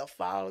 Honey, the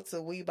fall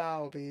till we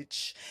ball,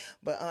 bitch.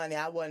 But honey,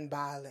 I wasn't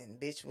balling.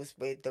 Bitch was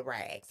with the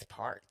rags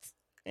parts.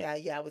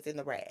 Yeah, I was in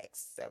the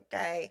rags.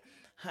 Okay?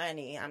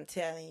 Honey, I'm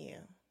telling you.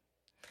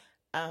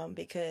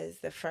 Because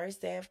the first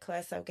day of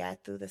class I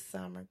got through the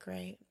summer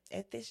great.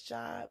 At this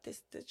job,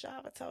 the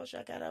job I told you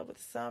I got over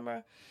the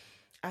summer,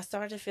 I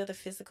started to feel the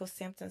physical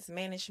symptoms,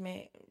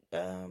 management,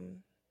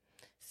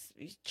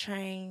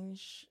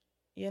 change.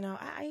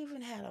 I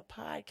even had a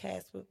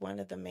podcast with one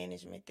of the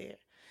management there.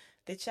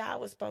 The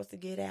child was supposed to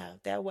get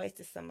out. That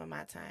wasted some of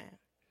my time.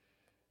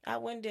 I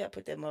wouldn't dare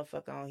put that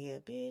motherfucker on here.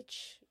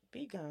 Bitch,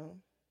 be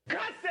gone.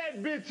 Cut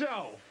that bitch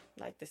off!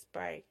 Like the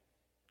spray.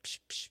 Psh,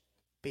 psh,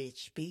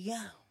 bitch, be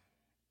gone.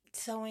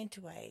 So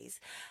anyways,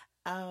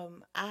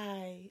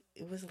 I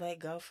was let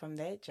go from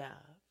that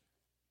job.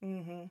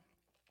 Mm-hmm.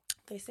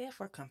 They said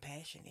for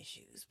compassion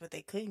issues, but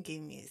they couldn't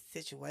give me a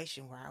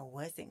situation where I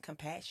wasn't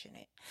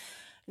compassionate.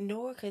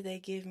 Nor could they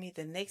give me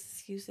the next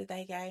excuse that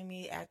they gave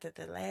me after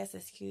the last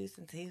excuse.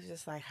 And he was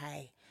just like,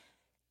 hey,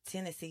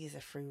 Tennessee is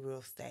a free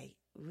real state.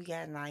 We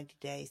got 90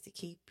 days to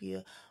keep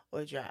you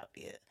or drop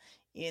you,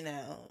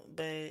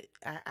 But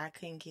I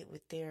couldn't get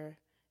with their,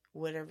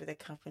 whatever the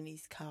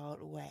company's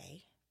called,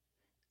 way,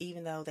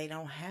 even though they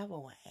don't have a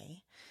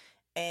way.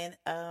 And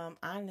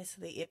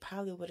honestly, it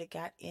probably would have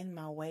got in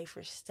my way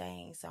for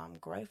staying. So I'm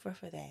grateful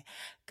for that.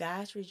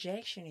 God's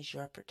rejection is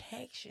your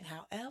protection.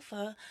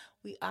 However,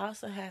 we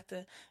also have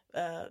to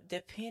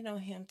depend on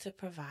Him to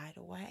provide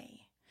a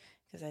way.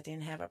 Because I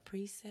didn't have a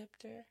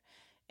preceptor.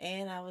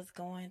 And I was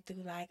going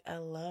through like a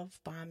love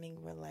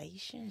bombing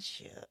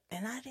relationship.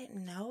 And I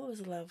didn't know it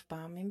was love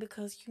bombing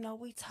because,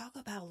 we talk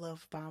about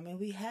love bombing.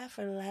 We have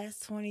for the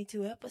last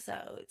 22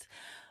 episodes.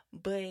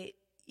 But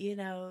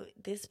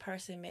this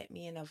person met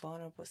me in a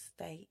vulnerable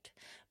state,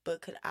 but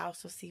could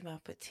also see my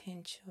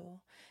potential.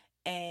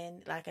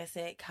 And like I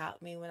said,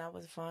 caught me when I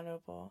was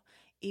vulnerable,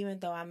 even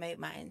though I made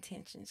my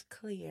intentions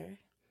clear.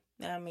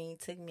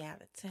 Took me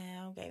out of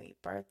town, gave me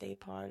birthday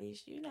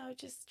parties,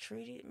 just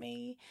treated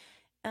me.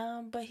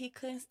 But he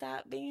couldn't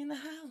stop being a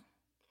hoe.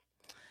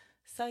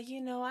 So,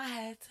 I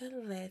had to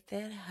let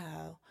that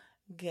hoe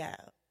go.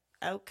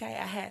 Okay,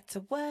 I had to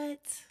what?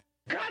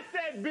 Cut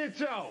that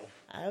bitch off!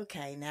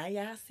 Okay, now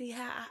y'all see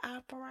how I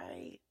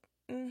operate.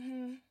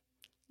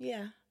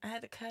 Yeah, I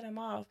had to cut him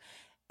off.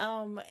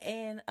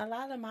 And a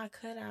lot of my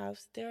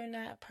cutoffs, they're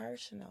not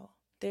personal.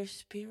 They're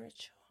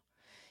spiritual.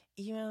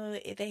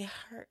 They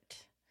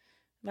hurt.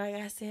 Like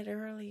I said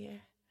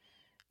earlier,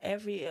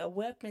 every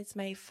weapons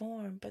may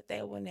form, but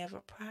they will never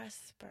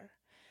prosper.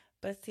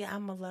 But see,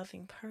 I'm a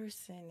loving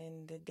person,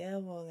 and the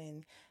devil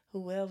and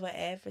whoever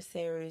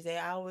adversaries, they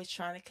always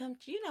trying to come,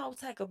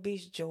 take a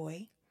bitch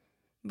joy.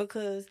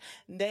 Because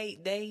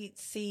they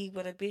see,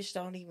 but a bitch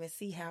don't even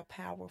see how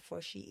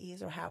powerful she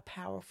is or how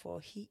powerful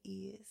he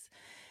is.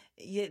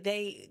 Yet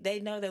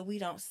they know that we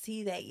don't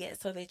see that yet,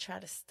 so they try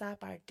to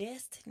stop our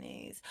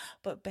destinies.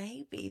 But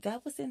baby,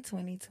 that was in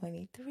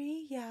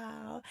 2023,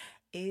 y'all.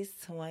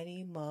 It's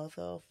 20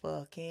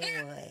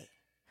 motherfucking what?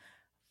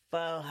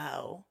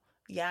 Fo-ho.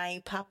 Y'all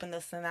ain't popping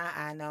us in our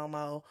eye no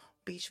more.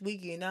 Bitch, we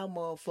getting our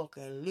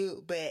motherfucking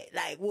look back.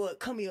 Like what?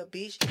 Come here,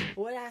 bitch.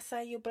 What I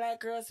say you black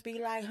girls be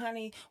like,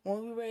 honey, when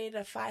we ready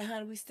to fight,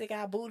 honey, we stick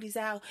our booties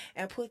out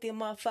and put them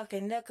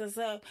motherfucking knuckles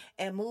up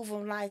and move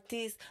them like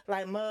this,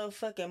 like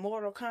motherfucking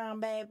Mortal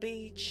Kombat,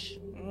 bitch.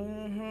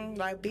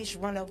 Like,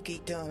 bitch, run up,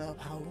 get done up,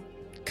 ho.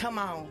 Come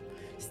on.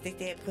 Stick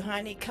that,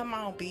 honey. Come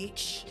on,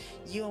 bitch.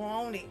 You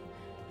own it.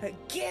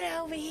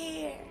 Get over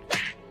here.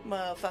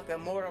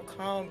 Motherfucking Mortal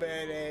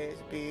Kombat ass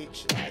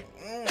bitch. Like,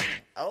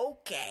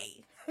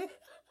 okay.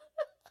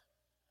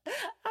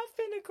 I'm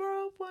finna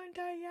grow up one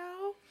day,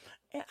 y'all.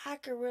 And I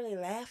could really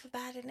laugh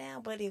about it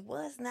now, but it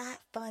was not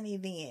funny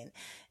then.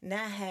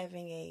 Not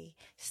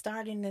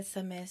starting the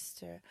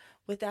semester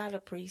without a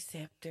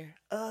preceptor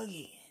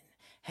again.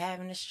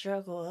 Having to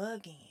struggle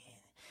again.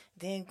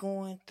 Then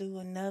going through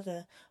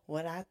another,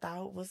 what I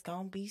thought was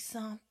gonna be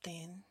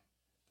something.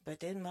 But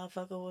this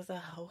motherfucker was a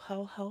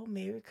ho,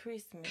 Merry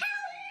Christmas.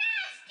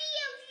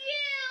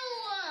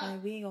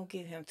 We ain't gonna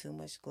give him too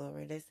much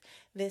glory.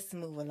 Let's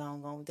move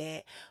along on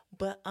that.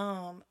 But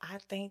I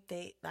think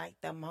that like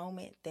the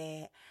moment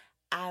that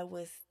I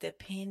was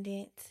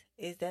dependent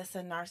that's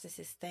a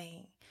narcissist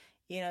thing.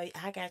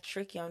 I got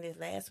tricky on this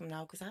last one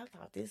now because I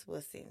thought this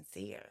was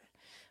sincere.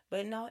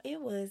 But no,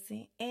 it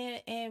wasn't.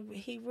 And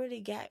he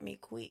really got me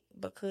quick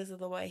because of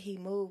the way he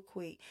moved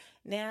quick.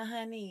 Now,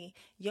 honey,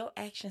 your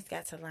actions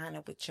got to line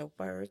up with your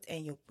words,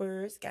 and your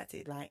words got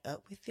to line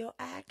up with your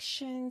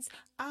actions.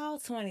 All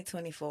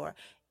 2024.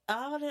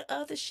 All the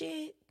other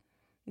shit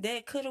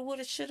that coulda,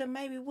 woulda, shoulda,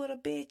 maybe woulda,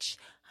 bitch,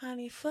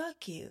 honey,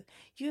 fuck you.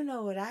 You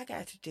know what I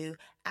got to do.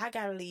 I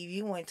got to leave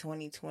you in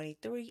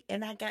 2023,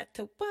 and I got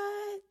to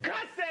what?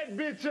 Cut that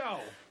bitch off!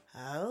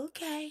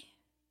 Okay.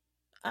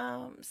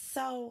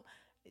 So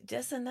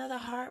just another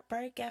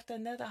heartbreak after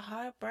another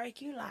heartbreak.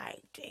 You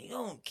like,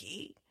 damn,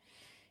 kid.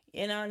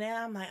 Now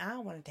I'm like, I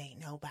don't want to date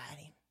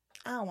nobody.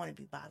 I don't want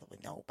to be bothered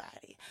with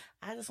nobody.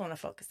 I just want to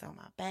focus on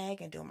my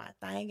bag and do my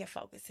thing and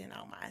focusing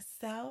on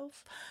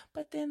myself.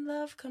 But then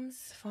love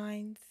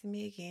finds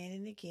me again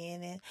and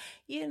again.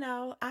 And,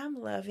 I'm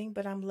loving,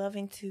 but I'm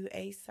loving to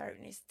a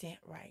certain extent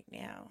right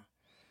now.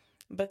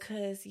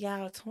 Because,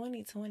 y'all,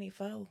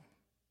 2024,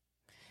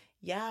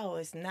 y'all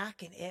is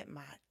knocking at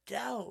my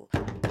door.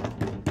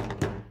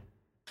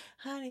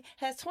 Honey,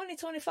 has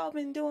 2024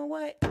 been doing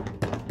what?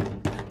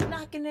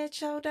 Knocking at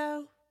your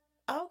door?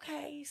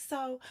 Okay,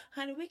 so,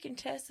 honey, we can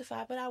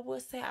testify, but I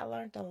would say I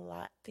learned a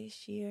lot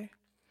this year.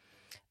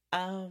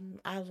 I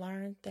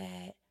learned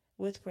that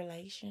with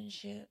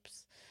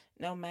relationships,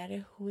 no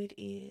matter who it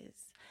is.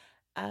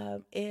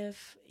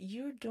 If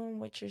you're doing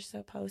what you're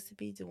supposed to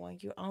be doing,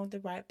 you're on the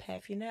right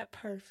path. You're not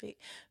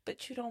perfect,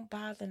 but you don't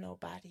bother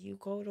nobody. You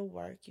go to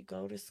work, you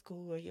go to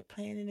school, or you're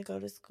planning to go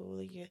to school,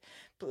 or you're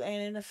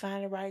planning to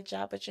find the right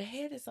job, but your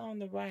head is on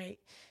the right.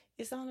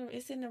 It's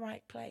in the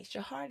right place.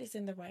 Your heart is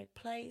in the right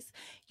place.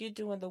 You're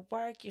doing the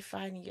work, you're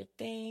finding your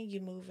thing,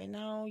 you're moving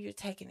on, you're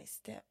taking it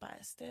step by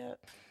step.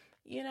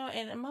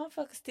 And a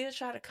motherfucker still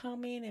try to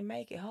come in and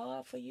make it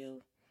hard for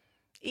you.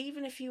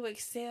 Even if you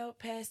excel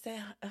past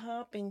that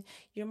hump and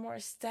you're more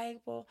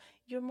stable,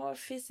 you're more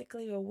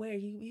physically aware.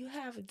 You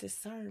have a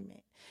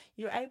discernment.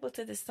 You're able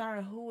to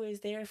discern who is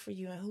there for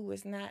you and who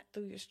is not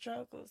through your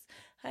struggles.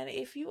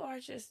 Honey, if you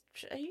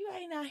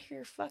ain't out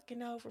here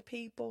fucking over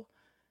people,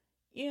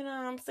 you know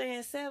what I'm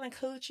saying, selling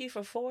coochie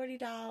for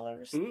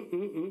 $40.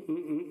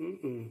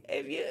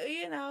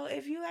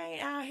 If you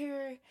ain't out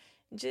here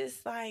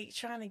just like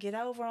trying to get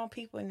over on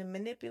people and to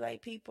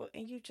manipulate people,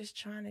 and you just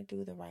trying to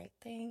do the right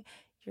thing,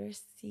 your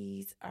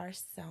seeds are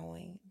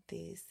sowing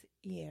this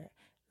year.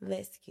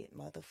 Let's get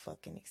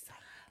motherfucking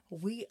excited.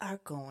 We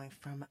are going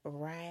from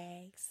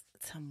rags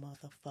to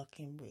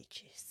motherfucking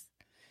riches.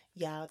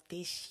 Y'all,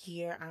 this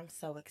year I'm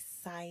so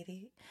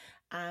excited.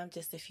 I'm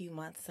just a few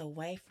months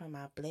away from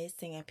my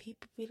blessing, and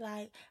people be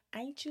like,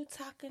 ain't you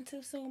talking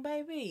too soon,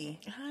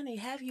 baby? Honey,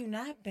 have you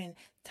not been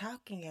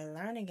talking and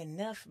learning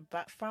enough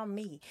from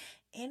me?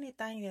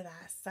 Anything that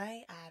I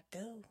say, I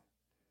do.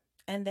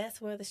 And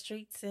that's where the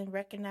streets and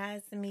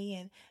recognizing me,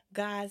 and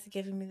God's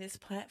giving me this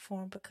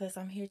platform because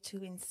I'm here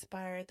to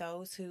inspire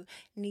those who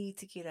need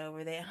to get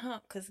over that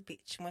hump. Because,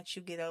 bitch, once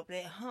you get over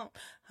that hump,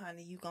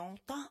 honey, you gon'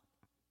 thump.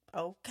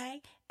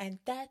 Okay? And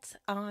that's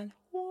on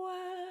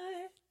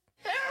what?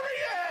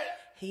 Harriet!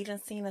 He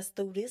done seen us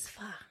through this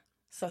far.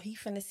 So he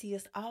finna see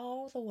us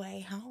all the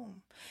way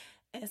home.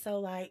 And so,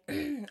 like,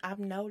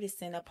 I'm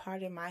noticing a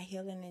part of my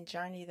healing and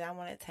journey that I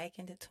want to take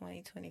into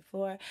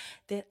 2024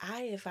 that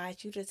I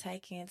invite you to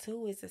take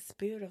into is a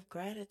spirit of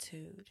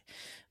gratitude.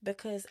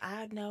 Because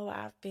I know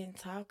I've been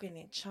talking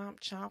and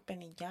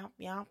chomping and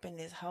yomping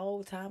this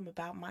whole time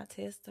about my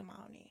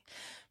testimony.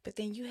 But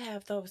then you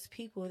have those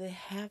people that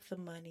have the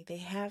money, they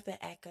have the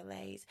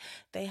accolades,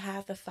 they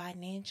have the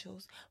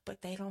financials,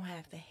 but they don't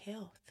have the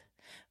health.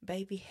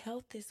 Baby,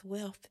 health is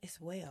wealth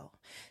as well.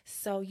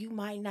 So you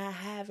might not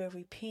have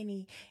every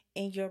penny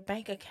in your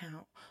bank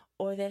account,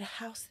 or that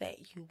house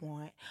that you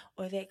want,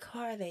 or that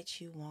car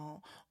that you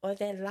want, or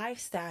that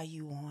lifestyle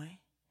you want,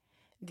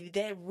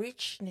 that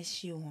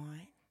richness you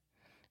want.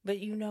 But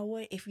you know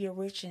what? If you're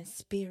rich in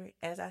spirit,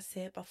 as I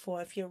said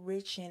before, if you're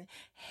rich in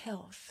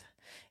health,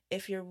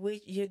 if you're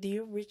rich,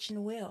 you're rich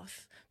in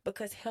wealth,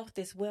 because health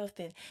is wealth,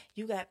 and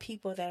you got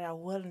people that are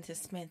willing to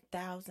spend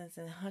thousands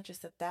and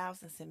hundreds of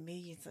thousands and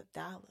millions of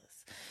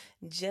dollars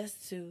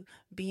just to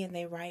be in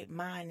their right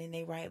mind, in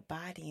their right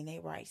body, in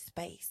their right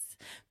space.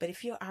 But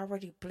if you're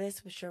already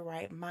blessed with your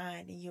right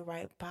mind and your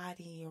right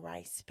body and your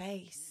right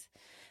space,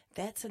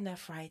 that's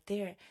enough right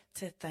there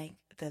to thank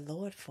the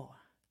Lord for.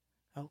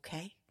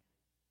 Okay?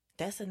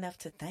 That's enough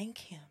to thank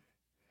Him.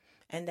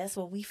 And that's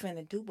what we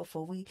finna do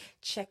before we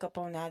check up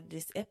on out of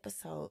this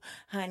episode.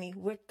 Honey,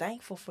 we're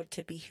thankful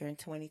to be here in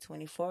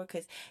 2024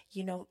 because,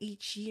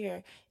 each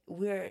year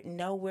we're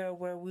nowhere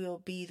where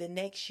we'll be the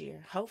next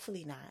year.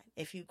 Hopefully not.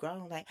 If you've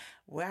grown like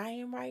where I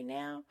am right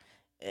now,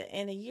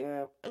 and a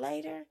year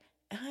later,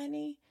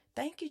 honey,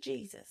 thank you,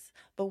 Jesus.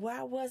 But where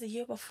I was a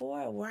year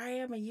before, where I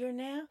am a year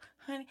now,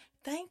 honey,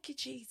 thank you,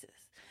 Jesus.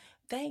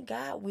 Thank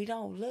God we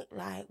don't look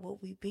like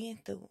what we've been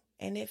through.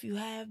 And if you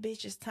have,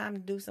 bitch, it's time to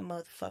do some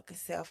motherfucking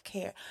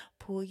self-care.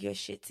 Pull your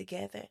shit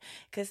together.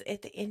 Because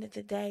at the end of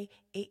the day,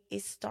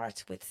 it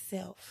starts with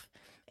self.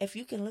 If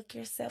you can look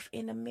yourself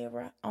in the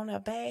mirror on a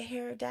bad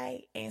hair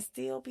day and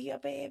still be a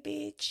bad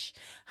bitch,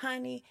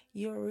 honey,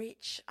 you're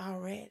rich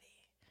already.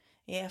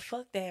 Yeah,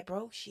 fuck that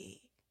broke shit.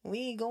 We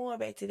ain't going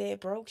back to that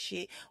broke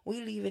shit.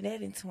 We leaving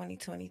that in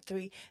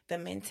 2023. The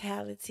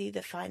mentality,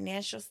 the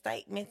financial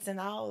statements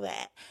and all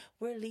that.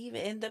 We're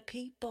leaving in the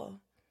people.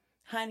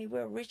 Honey,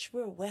 we're rich,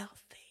 we're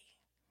wealthy.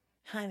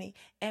 Honey,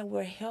 and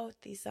we're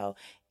healthy. So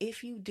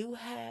if you do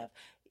have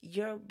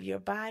your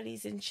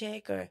body's in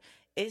check, or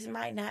it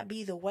might not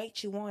be the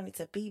weight you want it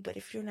to be, but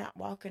if you're not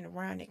walking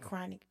around in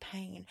chronic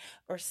pain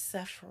or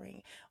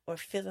suffering or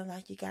feeling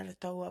like you got to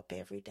throw up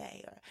every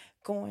day, or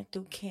going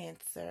through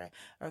cancer,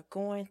 or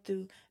going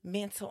through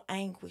mental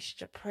anguish,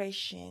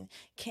 depression,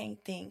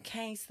 can't think,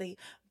 can't sleep,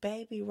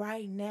 baby,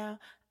 right now,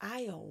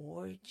 I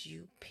award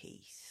you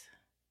peace.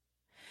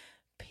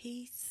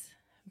 Peace,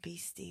 be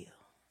still.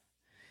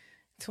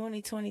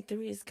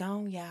 2023 is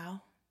gone,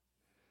 y'all.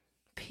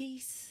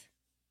 Peace,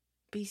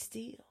 be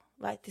still.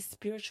 Like the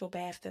spiritual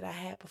bath that I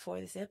had before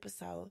this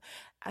episode,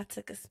 I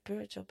took a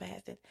spiritual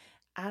bath,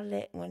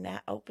 and when I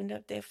opened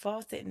up that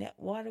faucet and that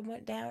water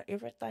went down,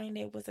 everything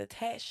that was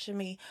attached to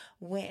me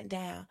went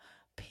down.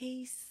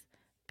 Peace,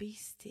 be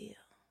still.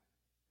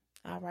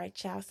 All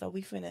right, y'all. So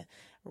we finna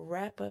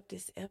wrap up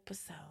this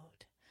episode.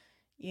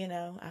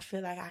 I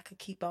feel like I could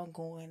keep on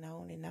going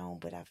on and on,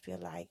 but I feel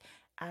like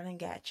I done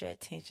got your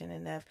attention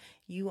enough.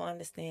 You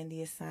understand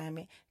the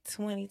assignment.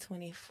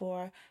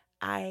 2024,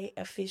 I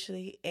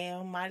officially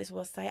might as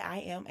well say I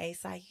am a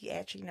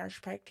psychiatric nurse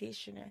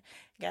practitioner.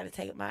 Got to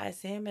take my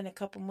exam in a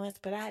couple months,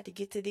 but I had to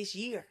get to this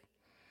year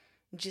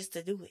just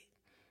to do it.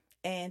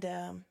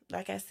 And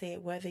like I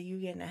said, whether you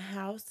get in a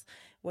house,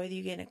 whether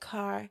you get in a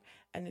car,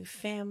 a new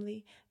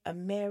family, a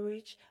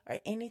marriage, or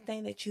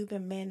anything that you've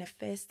been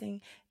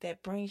manifesting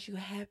that brings you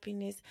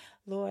happiness,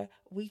 Lord,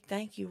 we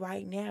thank you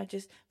right now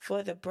just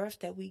for the breath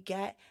that we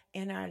got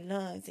in our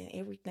lungs and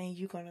everything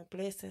you're going to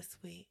bless us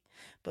with.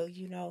 But,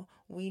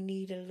 we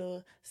need a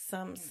little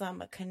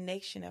a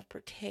connection of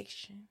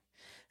protection.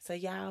 So,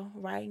 y'all,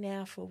 right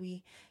now, before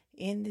we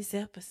end this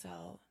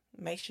episode,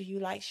 make sure you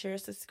like, share,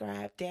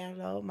 subscribe,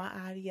 download my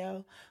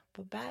audio,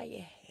 but bow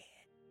your head.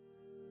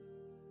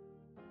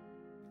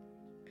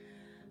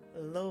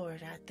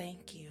 Lord, I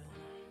thank you.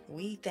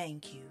 We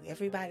thank you.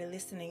 Everybody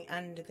listening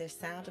under the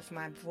sound of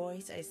my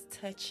voice is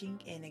touching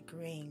and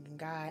agreeing.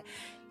 God,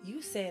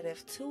 you said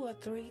if 2 or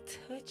 3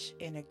 touch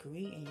and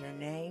agree in your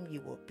name, you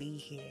will be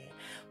here.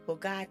 Well,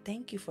 God,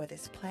 thank you for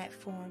this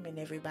platform and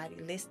everybody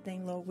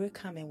listening. Lord, we're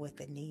coming with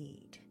a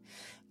need.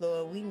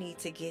 Lord, we need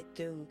to get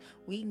through.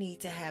 We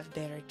need to have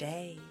better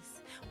days.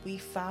 We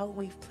fought,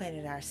 we've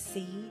planted our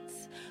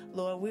seeds.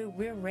 Lord,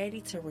 we're ready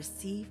to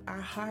receive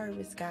our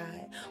harvest,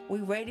 God.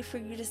 We're ready for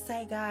you to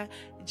say, God,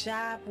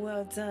 job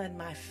well done,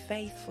 my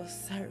faithful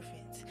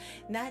servant.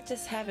 Not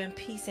just having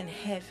peace in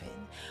heaven.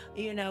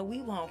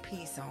 We want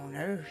peace on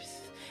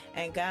earth.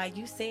 And God,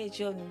 you said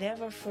you'll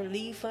never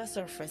leave us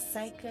or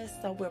forsake us.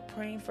 So we're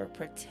praying for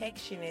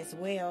protection as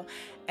well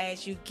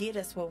as you get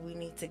us where we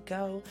need to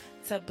go,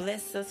 to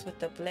bless us with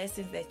the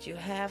blessings that you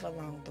have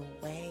along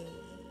the way.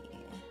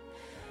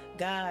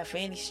 God, for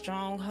any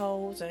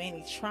strongholds or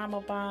any trauma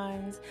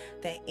bonds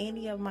that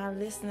any of my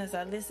listeners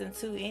are listening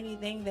to,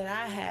 anything that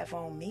I have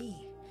on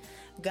me,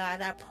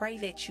 God, I pray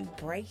that you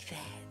break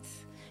that.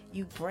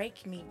 You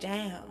break me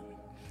down.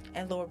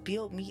 And Lord,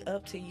 build me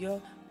up to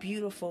your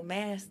beautiful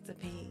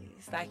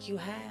masterpiece like you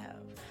have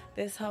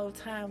this whole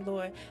time,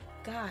 Lord.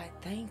 God,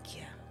 thank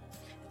you.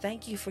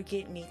 Thank you for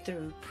getting me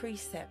through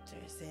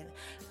preceptors and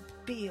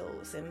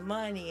bills and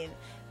money. And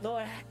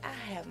Lord,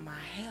 I have my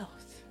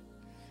health.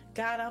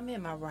 God, I'm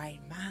in my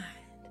right mind.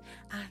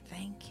 I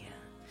thank you.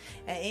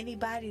 And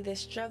anybody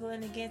that's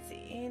struggling against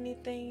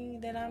anything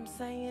that I'm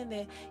saying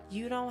that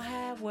you don't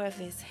have,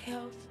 whether it's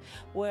health,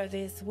 whether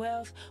it's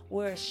wealth,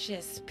 where it's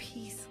just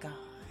peace, God.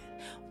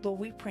 Lord,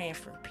 we praying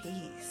for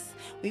peace.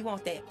 We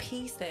want that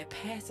peace that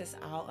passes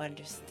all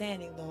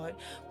understanding, Lord.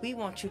 We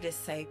want you to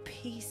say,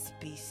 peace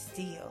be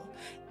still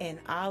in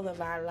all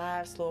of our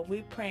lives, Lord.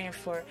 We're praying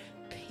for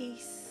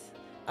peace,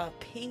 a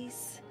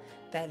peace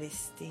that is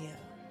still.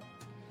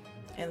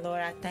 And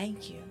Lord, I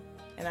thank you,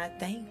 and I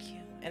thank you,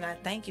 and I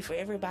thank you for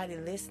everybody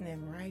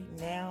listening right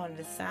now on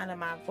the sound of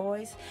my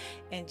voice.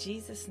 In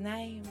Jesus'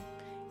 name,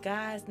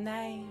 God's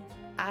name,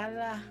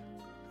 Allah,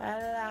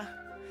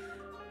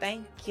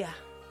 thank you.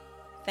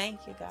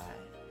 Thank you, God.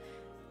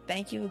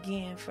 Thank you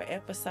again for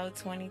episode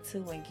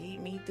 22 and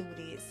get me through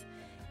this.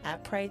 I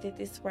pray that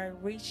this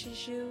word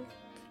reaches you,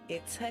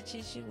 it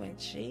touches you in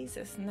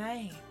Jesus'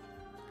 name.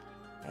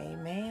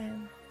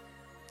 Amen,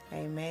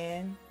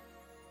 amen,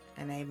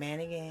 and amen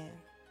again.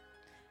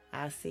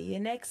 I'll see you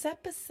next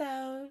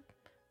episode.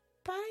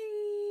 Bye.